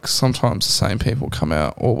see like sometimes the same people come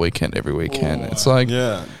out all weekend every weekend. It's like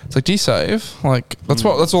do you save? Like that's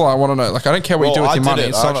all I want to know. Like I don't care what you do with your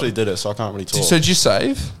money. I actually did it, so I can't really talk. So did you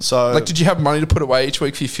save? So like did you have money to put away each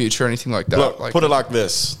week for your future or anything like that? Look, like, put it like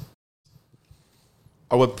this.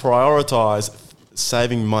 I would prioritize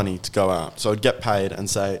saving money to go out. So I'd get paid and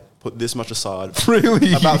say, put this much aside.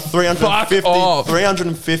 Really? About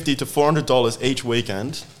 $350 to $400 each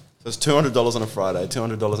weekend. So it's $200 on a Friday,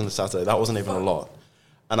 $200 on a Saturday. That wasn't even a lot.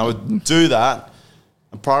 And I would do that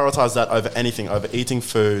and prioritize that over anything, over eating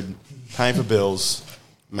food, paying for bills.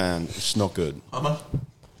 Man, it's not good. How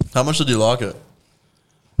much did you like it?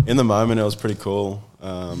 In the moment, it was pretty cool.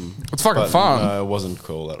 It's fucking fun. No, it wasn't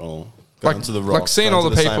cool at all. Going to the rock, like seeing going all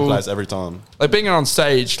to the same people place every time. Like being on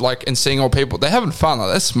stage, like and seeing all people, they're having fun.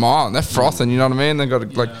 Like they're smiling, they're frothing. You know what I mean? They've got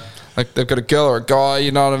like they've got a girl or a guy.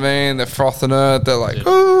 You know what I mean? They're frothing it. They're like,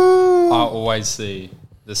 ooh. I always see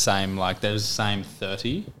the same. Like there's the same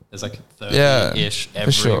 30. There's like 30-ish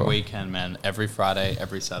every weekend, man. Every Friday,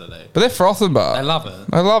 every Saturday. But they're frothing, but they love it.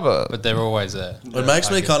 I love it. But they're always there. It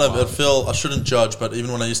makes me kind of feel I shouldn't judge, but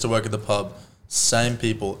even when I used to work at the pub, same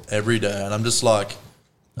people every day, and I'm just like,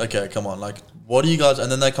 okay, come on, like. What do you guys, and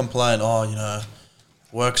then they complain, oh, you know,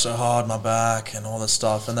 work so hard, my back and all this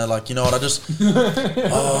stuff. And they're like, you know what, I just need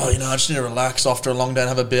to relax after a long day and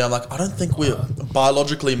have a beer. I'm like, I don't think we're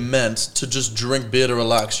biologically meant to just drink beer to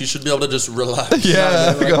relax. You should be able to just relax.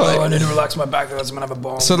 Yeah. Like, I need to relax my back, otherwise I'm going to have a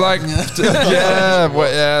bong. So like,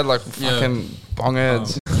 fucking bong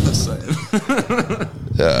heads.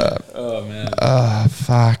 Yeah. Oh, man.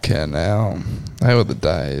 Fucking hell. They were the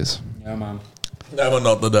days. Yeah, man. They were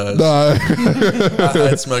not the days. No. I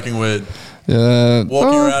hate smoking weed. Yeah.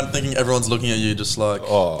 Walking around thinking everyone's looking at you just like...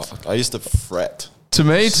 Oh, I used to fret. To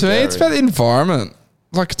me, it's about the environment.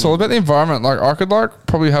 Like, it's all about the environment. Like, I could, like,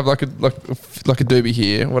 probably have, like a doobie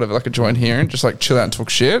here, whatever, like a joint here, and just, like, chill out and talk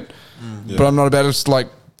shit. But I'm not about to just, like,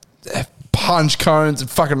 punch cones and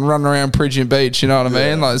fucking run around Pigeon Beach, you know what I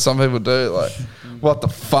mean? Like, some people do. Like, what the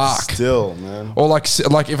fuck? Still, man. Or, like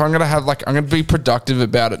if I'm going to have, like, I'm going to be productive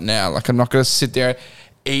about it now. Like, I'm not going to sit there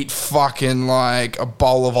eat fucking like a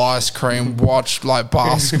bowl of ice cream, watch like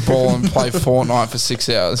basketball and play Fortnite for 6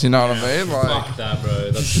 hours. You know what I mean? Like, fuck that,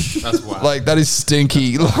 bro. That's wild. Like that is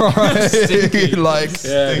stinky. Stinky. Like,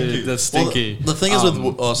 yeah, dude, that's stinky. Well, the thing is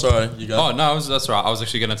with sorry, you go. Oh no, that's right. I was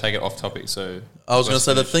actually going to take it off topic. So I was going to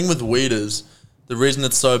say the thing with weed is the reason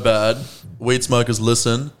it's so bad. Weed smokers,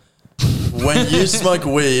 listen. When you smoke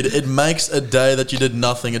weed, it makes a day that you did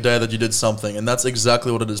nothing, a day that you did something, and that's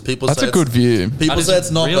exactly what it is. People that's say a good view. People say it's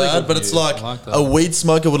not really bad, but it's like a weed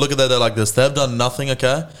smoker would look at that day like this. They've done nothing,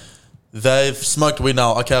 okay? They've smoked weed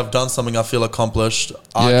now. Okay, I've done something. I feel accomplished.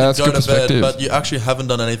 I can go to bed, but you actually haven't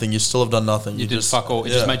done anything. You still have done nothing. You did just fuck all. It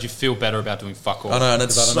just made you feel better about doing fuck all. I know, and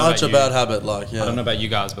it's such a bad habit. Like, I don't know about you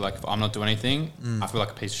guys, but like, if I'm not doing anything, I feel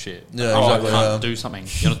like a piece of shit. Yeah, exactly. I can't do something.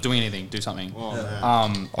 You're not doing anything. Do something.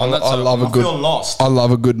 I love a good. Feel lost. I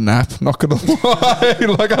love a good nap. Not gonna lie,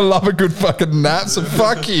 like I love a good fucking nap. So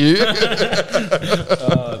fuck you.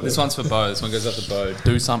 This one's for Bo. This one goes up to Bo.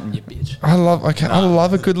 Do something, you bitch. I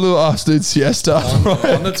love a good little afternoon siesta.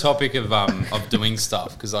 On the topic of doing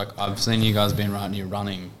stuff, because like I've seen you guys been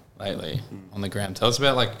running lately on the gram. Tell us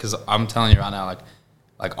about like, because I'm telling you right now, like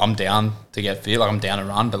I'm down to get fit, like I'm down to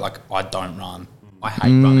run, but like I don't run. I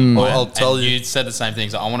hate running. Well, I'll tell you. You said the same thing,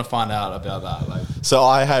 so I want to find out about that. Like, So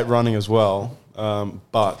I hate running as well,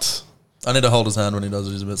 but I need to hold his hand when he does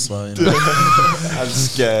it. He's a bit slow. You know? I'm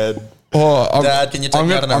scared. Dad, can you take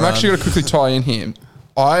me out on a I'm run? actually going to quickly tie in here.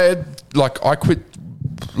 I quit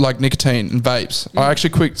like nicotine and vapes. I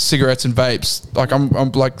actually quit cigarettes and vapes. Like I'm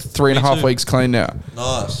like 3.5 weeks clean now.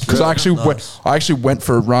 Nice. Because I actually went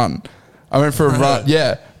for a run. I went for a run.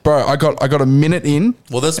 Yeah, bro. I got a minute in.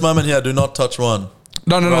 Well, this moment here, do not touch one.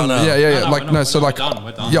 No. Right now. Yeah. No, Like, we're no, not- so we're like, done,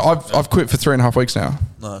 we're done. yeah, I've quit for 3.5 weeks now.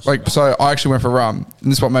 Nice. Like, so I actually went for a run.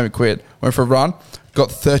 And this is what made me quit. Went for a run,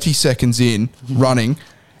 got 30 seconds in running.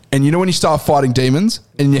 And you know when you start fighting demons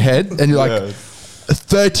in your head and you're like,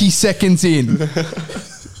 30 seconds in.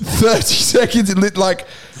 30 seconds in, like,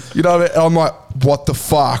 you know what I mean? I'm like, what the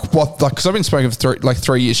fuck? What? Like, because I've been smoking for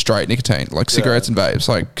 3 years straight, nicotine, like cigarettes and vapes,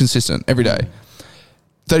 like consistent every day.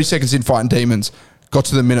 30 seconds in fighting demons, got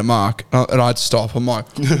to the minute mark, and I had to stop. I'm like,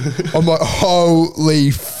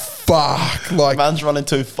 holy fuck! Like, Man's running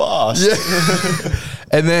too fast. yeah.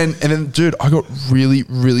 and then, dude, I got really,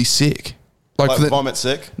 really sick. Like vomit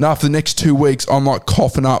sick? No, for the next 2 weeks, I'm like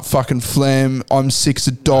coughing up fucking phlegm. I'm sick as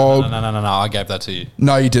a dog. No. I gave that to you.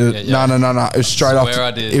 No, you didn't. Yeah. No. It was straight after.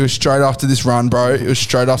 I did. It was straight after this run, bro. It was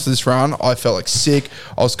straight after this run. I felt like sick.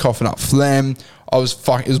 I was coughing up phlegm. It was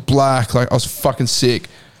black. Like, I was fucking sick.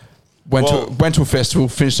 Went to a festival.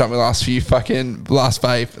 Finished up my last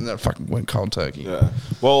vape, and then fucking went cold turkey. Yeah.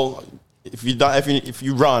 Well, if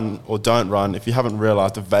you run or don't run, if you haven't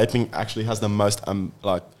realized, the vaping actually has the most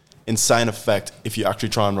like insane effect if you actually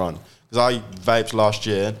try and run. Because I vaped last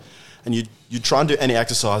year, and you try and do any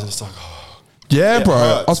exercise, and it's like, yeah, bro,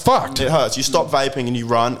 hurts. I was fucked. It hurts. You stop vaping and you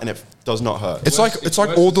run, and it does not hurt. It's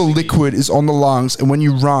like all the liquid is on the lungs, and when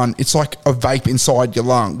you run, it's like a vape inside your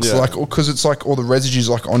lungs. Yeah. Like, because it's like all the residues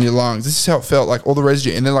like on your lungs. This is how it felt, like all the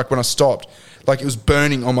residue. And then like when I stopped, like it was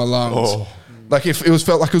burning on my lungs. Oh. Like it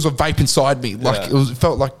felt like it was a vape inside me. Like Yeah. it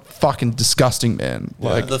felt like fucking disgusting, man.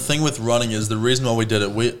 Like The thing with running is the reason why we did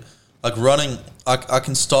it. Running, I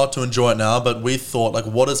can start to enjoy it now, but we thought, like,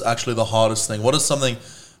 what is actually the hardest thing? What is something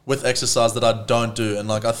with exercise that I don't do? And,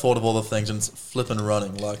 like, I thought of all the things, and it's flipping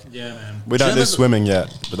running. Like, Yeah, man. We don't Gym do is- swimming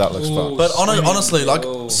yet, but that looks fun. but Swimming, honestly, like,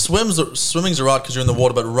 oh. swimming's alright because you're in the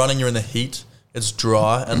water, but running, you're in the heat. It's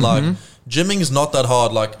dry. And, like, gymming is not that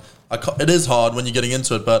hard. Like, it is hard when you're getting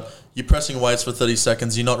into it, but you're pressing weights for 30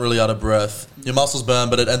 seconds. You're not really out of breath. Your muscles burn,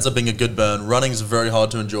 but it ends up being a good burn. Running is very hard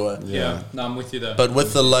to enjoy. Yeah. No, I'm with you there. But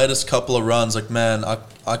with the latest couple of runs, like, man,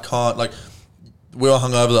 I can't, like, we were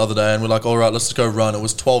hungover the other day and we're like, all right, let's just go run. It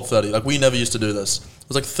was 12:30. Like, we never used to do this. It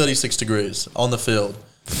was like 36 degrees on the field.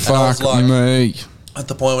 And I was fuck like, me. at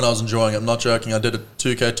the point when I was enjoying it, I'm not joking, I did a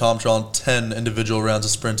 2K time trial and 10 individual rounds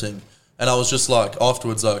of sprinting. And I was just like,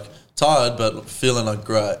 afterwards, like, tired, but feeling like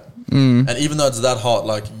great. And even though it's that hot,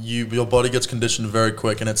 like, your body gets conditioned very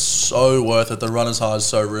quick, and it's so worth it. The runner's high is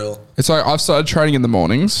so real. It's like I've started training in the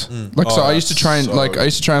mornings. Like, so I used to train. so Like, I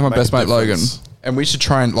used to train with my make best a mate Logan, difference. and we used to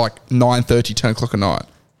train like 9:30, 10 o'clock at night.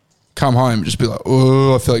 Come home and just be like,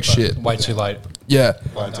 oh, I feel like shit. Way too late. Yeah.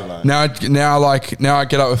 Way too late. Now I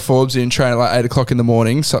get up with Forbes and train at like 8 o'clock in the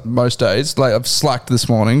morning. So most days, like I've slacked this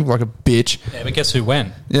morning like a bitch. Yeah, but guess who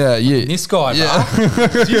went? Yeah, you. This guy, Yeah.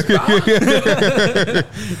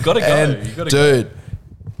 Gotta go. And You gotta dude,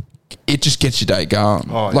 it just gets your day going.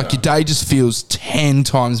 Oh, like yeah. your day just feels 10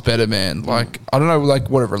 times better, man. Like I don't know, like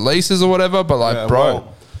what it releases or whatever, but like, Yeah, bro.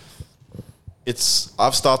 well,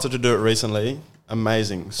 I've started to do it recently.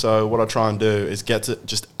 Amazing. So what I try and do is get to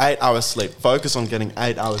just 8 hours sleep. Focus on getting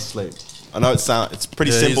 8 hours sleep. I know it's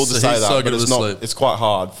pretty Yeah, simple to he's say so that, good but with it's not. sleep. It's quite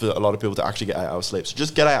hard for a lot of people to actually get 8 hours sleep. So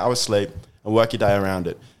just get 8 hours sleep and work your day around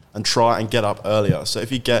it, and try and get up earlier. So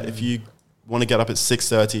if you want to get up at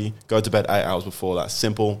 6:30, go to bed 8 hours before that.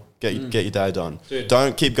 Simple. Get your day done. Dude.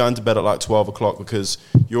 Don't keep going to bed at like 12 o'clock because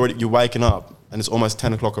you're waking up and it's almost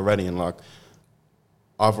 10 o'clock already, and like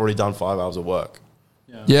I've already done 5 hours of work.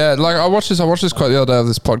 Yeah, like I watched this quote the other day of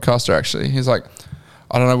this podcaster. Actually, he's like,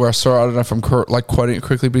 I don't know where I saw it. I don't know if I'm like quoting it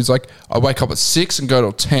correctly, but he's like, I wake up at 6 and go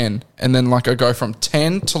till 10, and then like I go from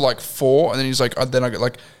 10 to like 4, and then he's like, then I get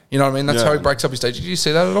like, you know what I mean? That's Yeah. how he breaks up his day. Did you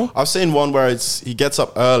see that at all? I've seen one where he gets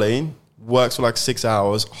up early, works for like 6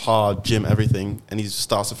 hours, hard, gym, everything, and he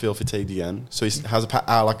starts to feel fatigued again. So he has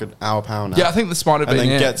like an hour power nap. Yeah, I think this might have and been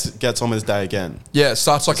then it. gets on with his day again. Yeah, it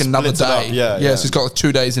starts like another Splits it up, day. yeah, yeah. yeah. So he's got like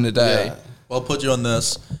 2 days in a day. Yeah. Well, I'll put you on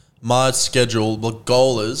this. My schedule, the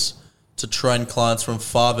goal is to train clients from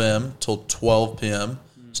 5 a.m. till 12 p.m.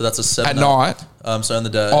 So that's a 7 At night. So in the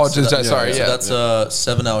day. Oh, so just day, sorry, So yeah. that's a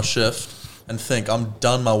 7-hour shift. And think, I'm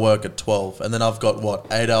done my work at 12. And then I've got,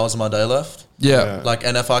 8 hours of my day left? Yeah. Yeah. Like,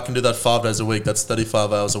 and if I can do that 5 days a week, that's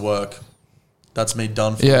 35 hours of work. That's me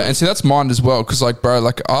done for Yeah, the week. and see that's mine as well. Because like, bro,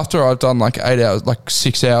 like after I've done like 8 hours, like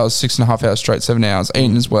 6 hours, 6.5 hours straight, 7 hours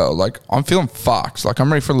eating as well. Like I'm feeling fucked. Like I'm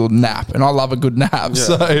ready for a little nap, and I love a good nap. Yeah.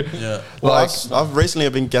 So Yeah. Well, like, I've recently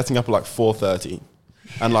been getting up at like 4:30,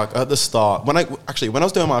 and like at the start when I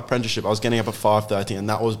was doing my apprenticeship, I was getting up at 5:30, and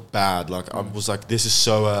that was bad. Like I was like, this is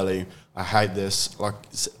so early. I hate this. Like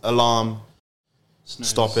alarm, Snooze.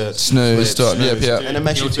 stop it, Snooze, stop. Yep, yep. and it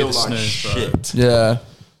makes you Guilty feel of like snooze, bro. shit. yeah,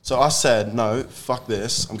 So I said, no, fuck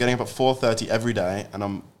this. I'm getting up at 4:30 every day, and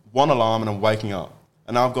I'm one alarm, and I'm waking up.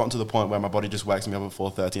 And now I've gotten to the point where my body just wakes me up at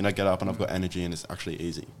 4:30, and I get up and I've got energy, and it's actually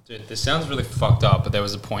easy. Dude, this sounds really fucked up, but there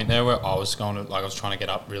was a point there where I was trying to get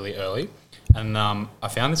up really early, and I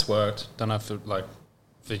found this worked. Don't know if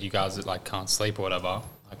for you guys that like can't sleep or whatever,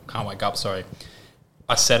 like can't wake up. Sorry,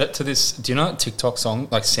 I set it to this. Do you know that TikTok song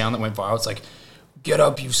like sound that went viral? It's like, "Get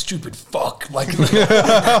up, you stupid fuck!" Like, you know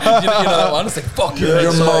that one? It's like, "Fuck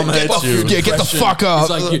your mom hates you." Yeah, get the fuck up. It's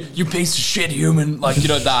like, you piece of shit human. Like, you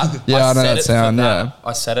know that. Yeah, I know set that it sound, for yeah.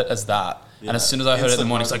 I set it as that. Yeah. And as soon as I heard it in the Instant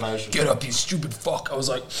morning, it's like, motivation. "Get up, you stupid fuck." I was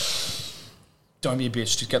like, don't be a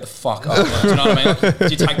bitch, just get the fuck up. Like, do you know what I mean? Do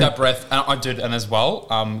you take that breath? And I did, and as well,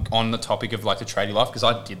 on the topic of like the tradie life, because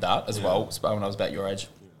I did that as well when I was about your age.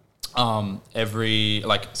 Every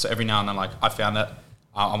now and then, like I found that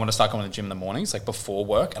I want to start going to the gym in the mornings, like before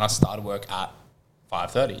work, and I started work at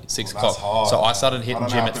 5:30, 6 o'clock. hard. So I started hitting I don't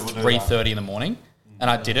know gym how at people do 3:30 in the morning, and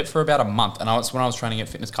I did it for about a month. And it's when I was training at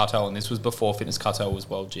Fitness Cartel, and this was before Fitness Cartel was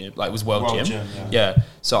World Gym, like it was World Gym. Yeah.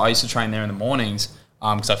 So I used to train there in the mornings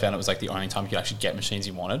because I found it was like the only time you could actually get machines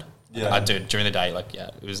you wanted. Yeah. I did during the day, like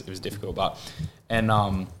it was difficult, but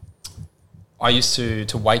I used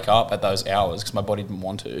to wake up at those hours because my body didn't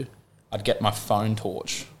want to. I'd get my phone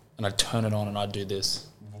torch and I'd turn it on and I'd do this.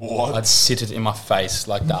 What? I'd sit it in my face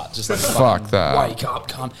like that, just like Fuck that. Wake up,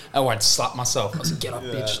 cunt. Oh, I'd slap myself. I was like, get up,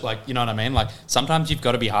 bitch. Like, you know what I mean? Like, sometimes you've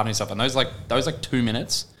got to be hard on yourself. And those 2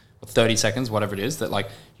 minutes or 30 seconds, whatever it is, that like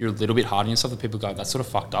you're a little bit hard on yourself. That people go, that's sort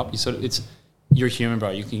of fucked up. You're a human, bro.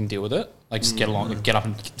 You can deal with it. Like, just get along, like, get up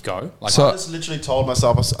and go. Like, I just literally told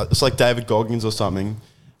myself, it's like David Goggins or something.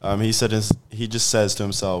 He just says to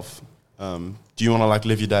himself, do you want to like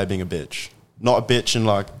live your day being a bitch? Not a bitch in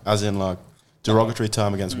like, as in like derogatory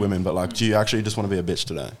term against women, but like, do you actually just want to be a bitch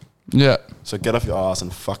today? Yeah. So get off your ass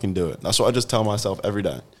and fucking do it. That's what I just tell myself every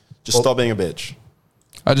day. Just stop being a bitch.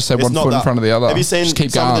 I just said It's one not foot in that- front of the other. Have you seen just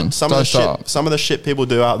keep some going. of the Don't stop. shit? Some of the shit people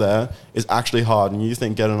do out there is actually hard, and you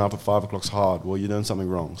think getting up at 5 o'clock's hard. Well, you're doing something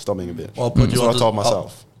wrong. Stop being a bitch. Well, I'll put That's you what I onto- told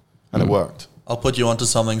myself, and it worked. I'll put you onto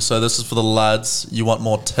something. So this is for the lads. You want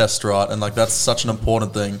more test, right? And like that's such an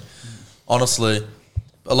important thing. Honestly,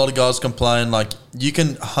 a lot of guys complain. Like you can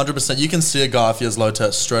 100%. You can see a guy if he has low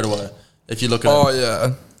test straight away. If you look at him,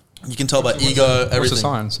 Yeah. you can tell by ego, everything. what's the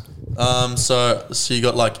signs? So you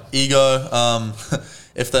got like ego.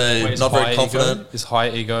 If they Wait, is not very high confident. Ego, is high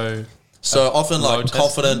ego... So often low like test?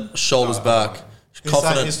 confident, shoulders back.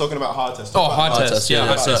 Confident. He's talking about high test. Oh, high High test. test, Yeah, yeah, high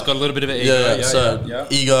yeah. test. So- Got a little bit of an ego. Yeah.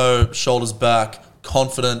 Ego, shoulders back,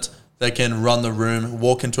 confident. They can run the room,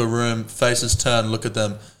 walk into a room, faces turn, look at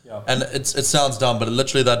them. Yeah. And it sounds dumb, but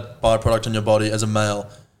literally that byproduct in your body as a male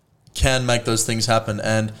can make those things happen.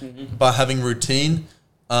 And by having routine,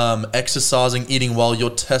 exercising, eating well, your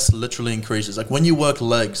test literally increases. Like when you work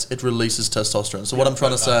legs, it releases testosterone. So what I'm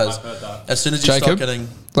trying to say is, as soon as you start getting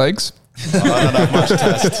legs. I don't have much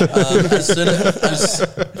test.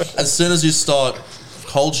 as soon as you start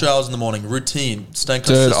cold showers in the morning, routine, staying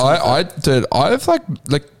Dude, consistent. I've like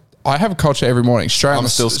I have a culture every morning. Straight. I'm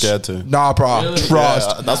still scared to. Nah, bro. Really?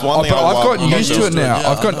 Trust. Yeah, that's one thing I've I want. gotten I'm used to it now. Yeah,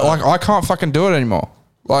 I've got like I can't fucking do it anymore.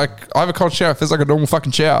 Like I have a cold shower. It feels like a normal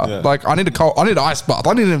fucking shower. Yeah. Like I need an ice bath.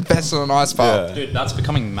 I need to invest in an ice bath. Yeah. Dude, that's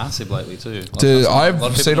becoming massive lately too. Dude, A lot of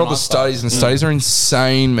I've people seen all doing the ice studies, baths. and studies are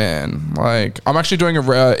insane, man. Like I'm actually doing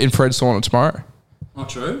a infrared sauna tomorrow. Not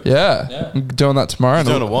true? Yeah, Yeah. I'm doing that tomorrow. You're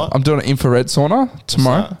doing a what? I'm doing an infrared sauna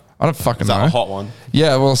tomorrow. that? I don't fucking Is know. that a hot one?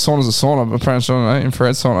 Yeah, well, a sauna's a sauna, but apparently I don't know,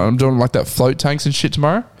 infrared sauna. I'm doing like that float tanks and shit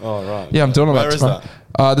tomorrow. Oh, right. Yeah, I'm doing all Where that is tomorrow.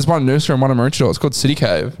 There's one in Noosa and one in Maroochydore. It's called City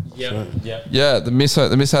Cave. Yeah. Yeah, the miss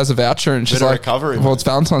has a voucher and she's Bit of like, recovery, well, mate. it's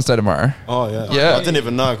Valentine's Day tomorrow. Oh, yeah. Yeah. I didn't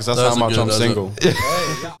even know because that's Those how are much good, I'm those are-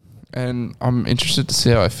 single. And I'm interested to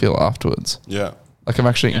see how I feel afterwards. Yeah. Like I'm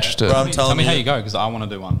actually interested. Bro, I'm Tell telling me how you. you go because I want to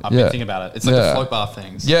do one. I've Yeah. been thinking about it. It's like Yeah. the float bath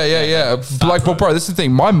things. Yeah. Like, well, bro, this is the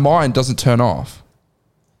thing. My mind doesn't turn off.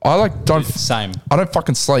 I like don't. Same. I don't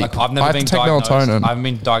fucking sleep. Like I've I never have been to take diagnosed. melatonin. I haven't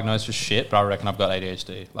been diagnosed for shit, but I reckon I've got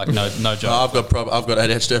ADHD. Like no joke. No, I've got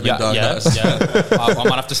ADHD. I've been diagnosed. Yeah. I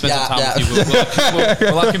might have to spend some time with you.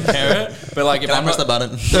 We'll like compare it. But like, if Can I I'm press not, that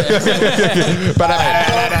button?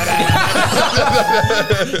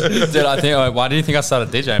 dude, I think. Like, why do you think I started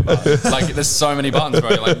DJing? Bro? Like, there's so many buttons, bro.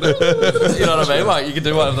 Like, you know what I mean? Like, you can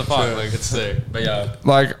do whatever the fuck. Like, it's sick. But yeah,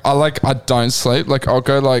 I don't sleep. Like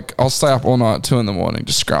I'll stay up all night, 2 a.m,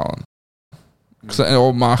 just scrolling.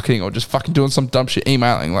 Or marketing, or just fucking doing some dumb shit,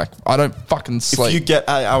 emailing. Like I don't fucking sleep. If you get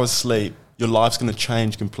 8 hours sleep, your life's going to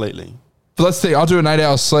change completely. But let's see. I'll do an 8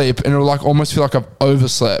 hour sleep, and it'll like almost feel like I've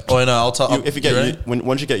overslept. Oh, no, I'll tell. If you get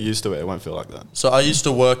once you get used to it, it won't feel like that. So I used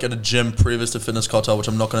to work at a gym previous to Fitness Cartel, which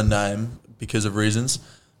I'm not going to name because of reasons.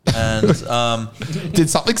 and did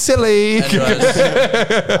something silly.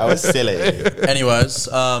 I was silly. Anyways,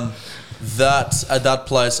 that at that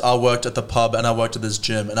place, I worked at the pub and I worked at this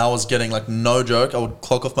gym, and I was getting like no joke. I would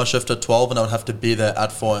clock off my shift at 12, and I would have to be there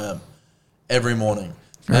at 4 a.m. every morning.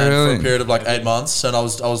 And for a period of like 8 months, and I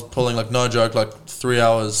was pulling like no joke, like 3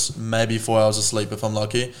 hours, maybe 4 hours of sleep if I'm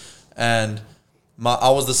lucky, and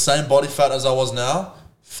I was the same body fat as I was now.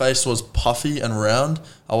 Face was puffy and round.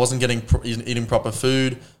 I wasn't getting eating proper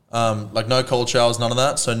food, like no cold showers, none of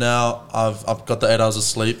that. So now I've got the 8 hours of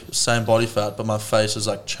sleep, same body fat, but my face is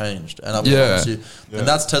like changed. And and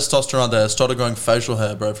that's testosterone there. I started growing facial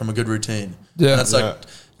hair, bro, from a good routine. Yeah, and it's like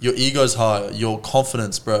your ego's higher, your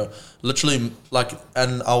confidence, bro. Literally, like,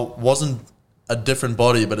 and I wasn't a different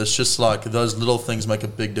body, but it's just like those little things make a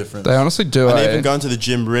big difference. They honestly do. And even going to the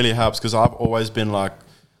gym really helps, because I've always been like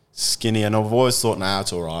skinny, and I've always thought, nah,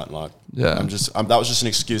 it's all right. Like, that was just an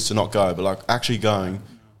excuse to not go. But like actually going,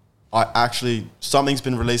 something's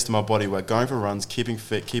been released in my body where going for runs, keeping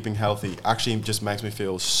fit, keeping healthy, actually just makes me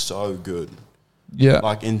feel so good. Yeah.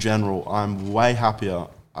 Like in general, I'm way happier.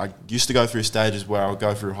 I used to go through stages where I would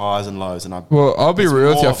go through highs and lows, and I'll be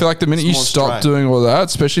real with you. I feel like the minute you stop doing all that,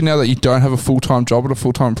 especially now that you don't have a full-time job and a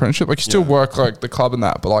full-time apprenticeship, like you still work like the club and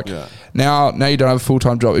that, but like now you don't have a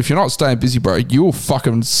full-time job. If you're not staying busy, bro, you will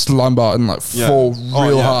fucking slumber and like fall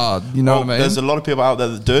real hard. You know what I mean? There's a lot of people out there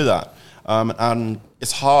that do that, and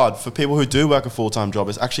it's hard for people who do work a full-time job.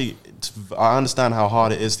 I understand how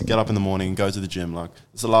hard it is to get up in the morning and go to the gym. Like,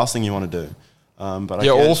 it's the last thing you want to do. But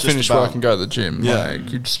all finish work and go to the gym. Yeah,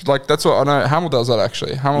 like, you just like that's what I know. Hamel does that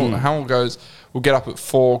actually. Hamel goes. We'll get up at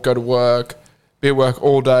 4, go to work, be at work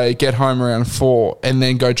all day, get home around 4, and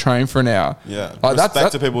then go train for an hour. Yeah, like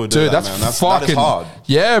respect to people who do that, man. That is hard.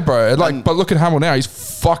 Yeah, bro. Like, but look at Hamel now. He's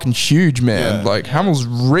fucking huge, man. Like, Hamel's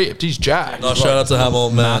ripped. He's jacked. No, shout out to Hamel,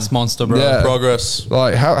 man. Mass monster, bro. Yeah. Progress.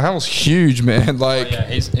 Like, Hamel's huge, man. Like,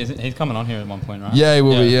 he's coming on here at one point, right? Yeah, he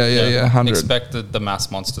will be. Yeah. 100. Expect the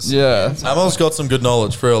mass monster. Yeah. Hamel's got some good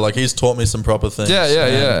knowledge, for real. Like, he's taught me some proper things.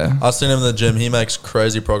 Yeah. I've seen him in the gym. He makes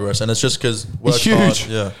crazy progress, and it's just because he's huge.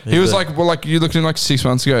 Yeah. He was like, you looked at him like 6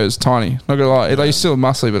 months ago. He was tiny. Not gonna lie. Like, he's still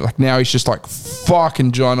muscly, but like now he's just like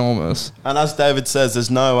fucking ginormous. And as David says,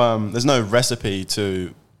 there's no recipe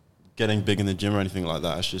to getting big in the gym or anything like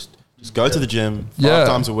that. It's just go to the gym 5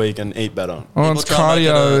 times a week and eat better. Oh, it's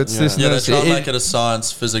cardio. It's this. Yeah, they try and make it a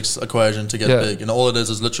science physics equation to get big, and all it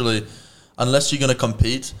is literally, unless you're gonna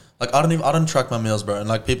compete. Like, I don't track my meals, bro. And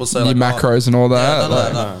like, people say like macros and all that.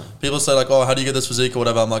 No. People say like, oh, how do you get this physique or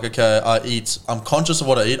whatever? I'm like, okay, I'm conscious of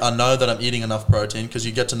what I eat. I know that I'm eating enough protein, because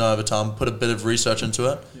you get to know over time. Put a bit of research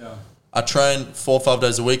into it. Yeah. I train 4 or 5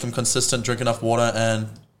 days a week. I'm consistent, drink enough water and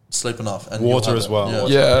sleep enough. And water as well.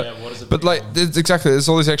 Yeah. But like, there's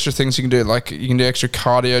all these extra things you can do. Like, you can do extra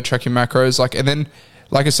cardio, track your macros. Like, and then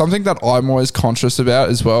like, it's something that I'm always conscious about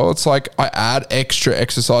as well. It's like, I add extra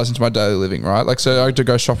exercise into my daily living, right? Like, so I had to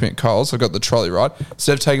go shopping at Coles. I got the trolley, right?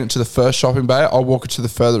 Instead of taking it to the first shopping bay, I'll walk it to the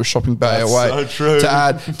furthest shopping bay away. So true. To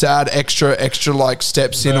add extra like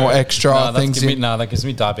steps in, or extra things in. That gives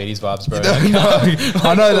me diabetes vibes, bro.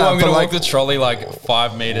 I know that. I'm gonna walk the trolley like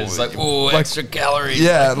 5 meters. Like, extra calories.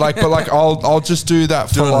 Yeah, like, but like, I'll just do that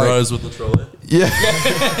for doing like rows with the trolley. Yeah.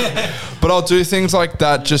 But I'll do things like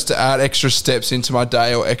that just to add extra steps into my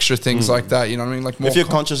day, or extra things like that. You know what I mean? Like, more if you're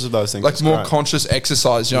conscious of those things, like more conscious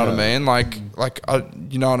exercise. You know what I mean? Like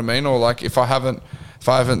you know what I mean? Or like, if I haven't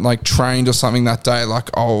like trained or something that day, like,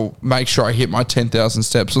 I'll make sure I hit my 10,000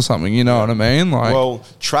 steps or something. You know what I mean? Like, well,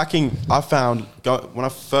 tracking, I found when I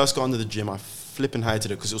first got into the gym, I flipping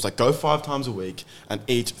hated it, because it was like, go 5 times a week and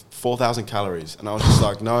eat 4,000 calories, and I was just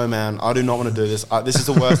like, no, man, I do not want to do this. This is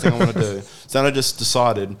the worst thing I want to do. So then I just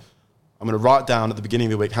decided I'm going to write down at the beginning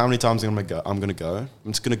of the week how many times I'm going to go. I'm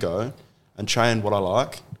just going to go and train what I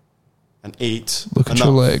like and eat. Look at your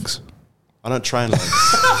legs. I don't train legs.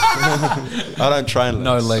 I don't train legs.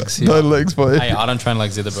 No legs here. No legs, boy. Hey, I don't train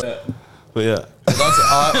legs either, bro. But yeah.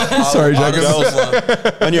 Sorry, Jacob.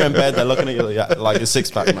 When you're in bed, they're looking at you like your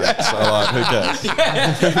 6-pack, mate. So like, who cares?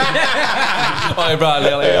 Oh, bro,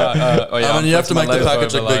 I mean, you have to make the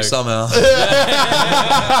package look big somehow.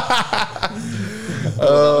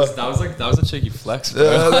 That was a cheeky flex,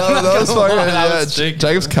 bro. That was fucking,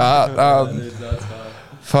 Jacob's cart.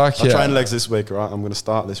 Fuck yeah. I train legs this week, right? I'm going to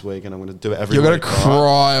start this week, and I'm going to do it every week. You're going to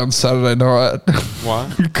cry on Saturday night. Why?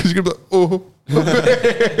 Because you're going to be like, oh.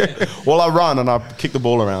 Well, I run and I kick the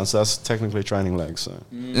ball around, so that's technically training legs. So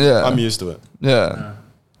yeah, I'm used to it. Yeah.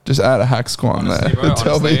 Just add a hack squat in there. Bro,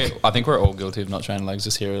 Tell honestly, me. I think we're all guilty of not training legs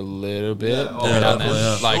just here a little bit.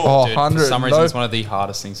 Like, Oh, dude, 100, for some reason, no. it's one of the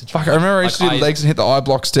hardest things to train. Fuck, I remember I used to do legs and hit the eye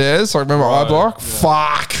block stairs. Like, remember eye block?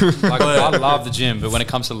 Fuck. Like, I love the gym, but when it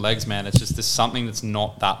comes to legs, man, it's just there's something that's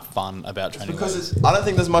not that fun about training legs. I don't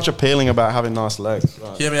think there's much appealing about having nice legs.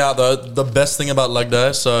 Right. Hear me out though. The best thing about leg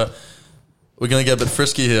day, so we're gonna get a bit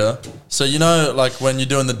frisky here. So you know, like when you're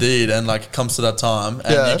doing the deed and like it comes to that time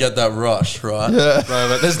and you get that rush, right? Yeah. Bro,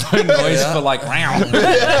 but there's no noise for like round.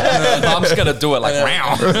 I'm just gonna do it like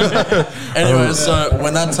round. Anyway, so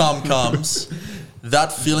when that time comes,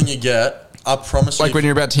 that feeling you get, I promise you. Like when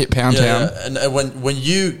you're about to hit Pound Town. And when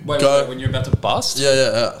you Wait, go, when you're about to bust?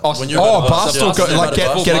 yeah. When you're Oh, about to bust or bust, go, you're like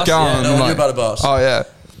about to get bust. it going. Yeah, no, when like- you're about to bust. Oh, yeah.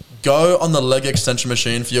 Go on the leg extension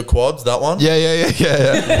machine for your quads, that one. Yeah.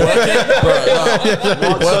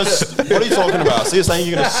 What are you talking about? So you're saying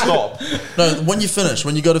you're going to stop? No, when you finish,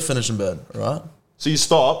 when you go to finish in bed, right? So you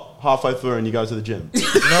stop halfway through and you go to the gym? No,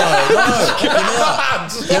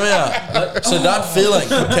 hear me out. So that feeling,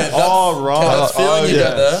 okay, that feeling you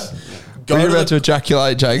get there. Go We're to about to the,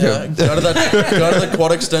 ejaculate, Jacob. go to the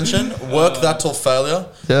quad extension, work that till failure,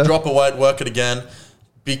 Yeah. drop a weight, work it again.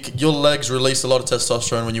 Your legs release a lot of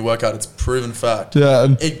testosterone when you work out. It's proven fact.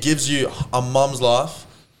 Yeah. It gives you a mum's life,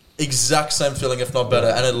 exact same feeling, if not better,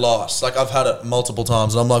 and it lasts. Like I've had it multiple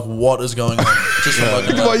times, and I'm like, what is going on? Just from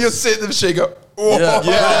working While legs. you're sitting in the machine, go, oh.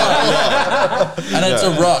 And it's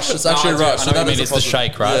a rush. It's actually a rush. I know what you mean. is It's a the positive.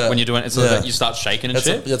 shake, right? Yeah. When you're doing it, it's Yeah. like you start shaking and It's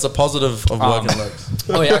shit. a positive of working legs.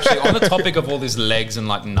 Oh yeah, actually, on the topic of all these legs and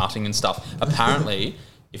like nutting and stuff, apparently,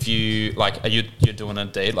 if you like, you're doing a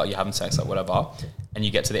deed, like you're having sex, like whatever, and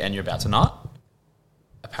you get to the end, you're about to nut.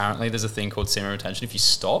 Apparently, there's a thing called semen retention. If you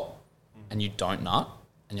stop and you don't nut,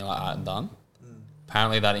 and you're like, alright, I'm done.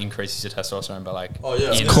 Apparently, that increases your testosterone by like. Oh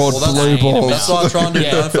yeah, It's called blue balls. That's why I try and do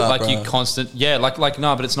no fap, like bro. you constant, like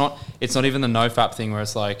no, but it's not even the no fap thing where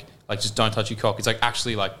it's like just don't touch your cock. It's like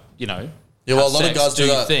actually like Yeah, well, a lot of guys do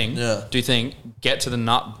your that. thing, Yeah. do your thing, get to the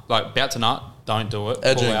nut, like about to nut, don't do it,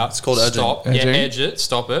 Edging. pull out, It's called edging. stop, Edging. edge it,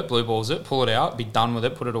 stop it, blue balls it, pull it out, be done with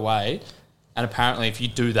it, put it away. And apparently, if you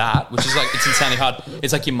do that, which is like it's insanely hard,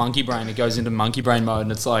 it's like your monkey brain. It goes into monkey brain mode,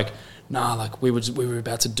 and it's like, nah, like we were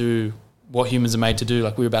about to do what humans are made to do.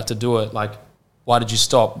 Like we were about to do it. Like, why did you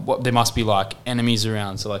stop? What, there must be like enemies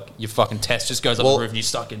around. So like your fucking test just goes up the roof, and you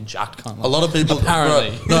start getting jacked. Kind of A lot of people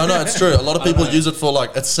apparently. Bro, no, it's true. A lot of people use it for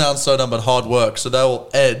like it sounds so dumb, but hard work. So they'll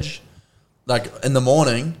edge, like in the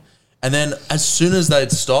morning, and then as soon as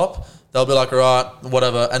they'd stop, they'll be like, all right,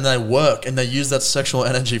 whatever, and they work and they use that sexual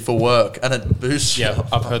energy for work, and it boosts. you Yeah, up.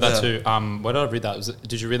 I've heard that Yeah. too. Where did I read that?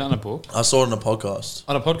 Did you read that in a book? I saw it in a podcast.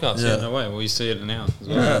 On a podcast? Yeah. Yeah, no way. Well, you see it now. As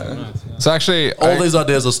well. Nice, yeah. So actually, All these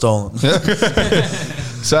ideas are stolen.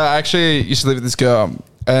 So I actually used to live with this girl,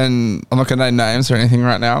 and I'm not going to name names or anything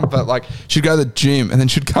right now, but like she'd go to the gym and then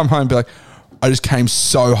she'd come home and be like, I just came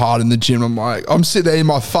so hard in the gym. I'm like, I'm sitting there eating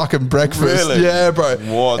my fucking breakfast. Really? Yeah, bro.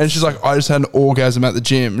 What? And she's like, I just had an orgasm at the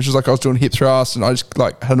gym. She's like, I was doing hip thrusts and I just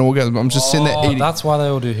like had an orgasm. I'm just sitting there eating. That's why they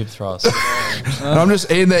all do hip thrusts. And I'm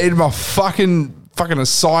just eating there, eating my fucking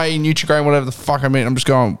acai, Nutrigrain, whatever the fuck I'm eating. I'm just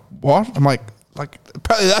going, what? I'm like,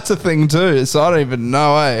 apparently that's a thing too. So I don't even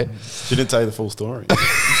know, eh? She didn't tell you the full story.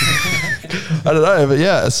 I don't know, but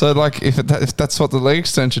yeah. So like, if that's what the leg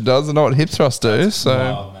extension does, I know what hip thrusts do. So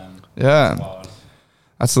Wild, man. yeah, Wild.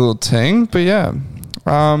 that's a little ting. But yeah,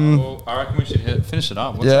 Well, I reckon we should finish it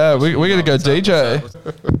up. yeah, we're gonna go DJ.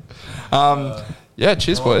 Yeah,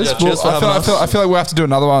 cheers, boys. Yeah, cheers for I having us. feel like we'll have to do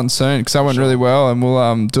another one soon because that went really well, and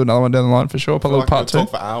we'll do another one down the line for sure. Probably part two.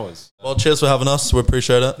 Talk for hours. Well, cheers for having us. We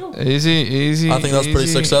appreciate it. Easy. I think that's pretty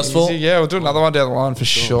easy, successful. easy. Yeah, we'll do another one down the line for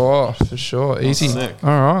sure. For sure. Easy. Sick. All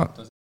right.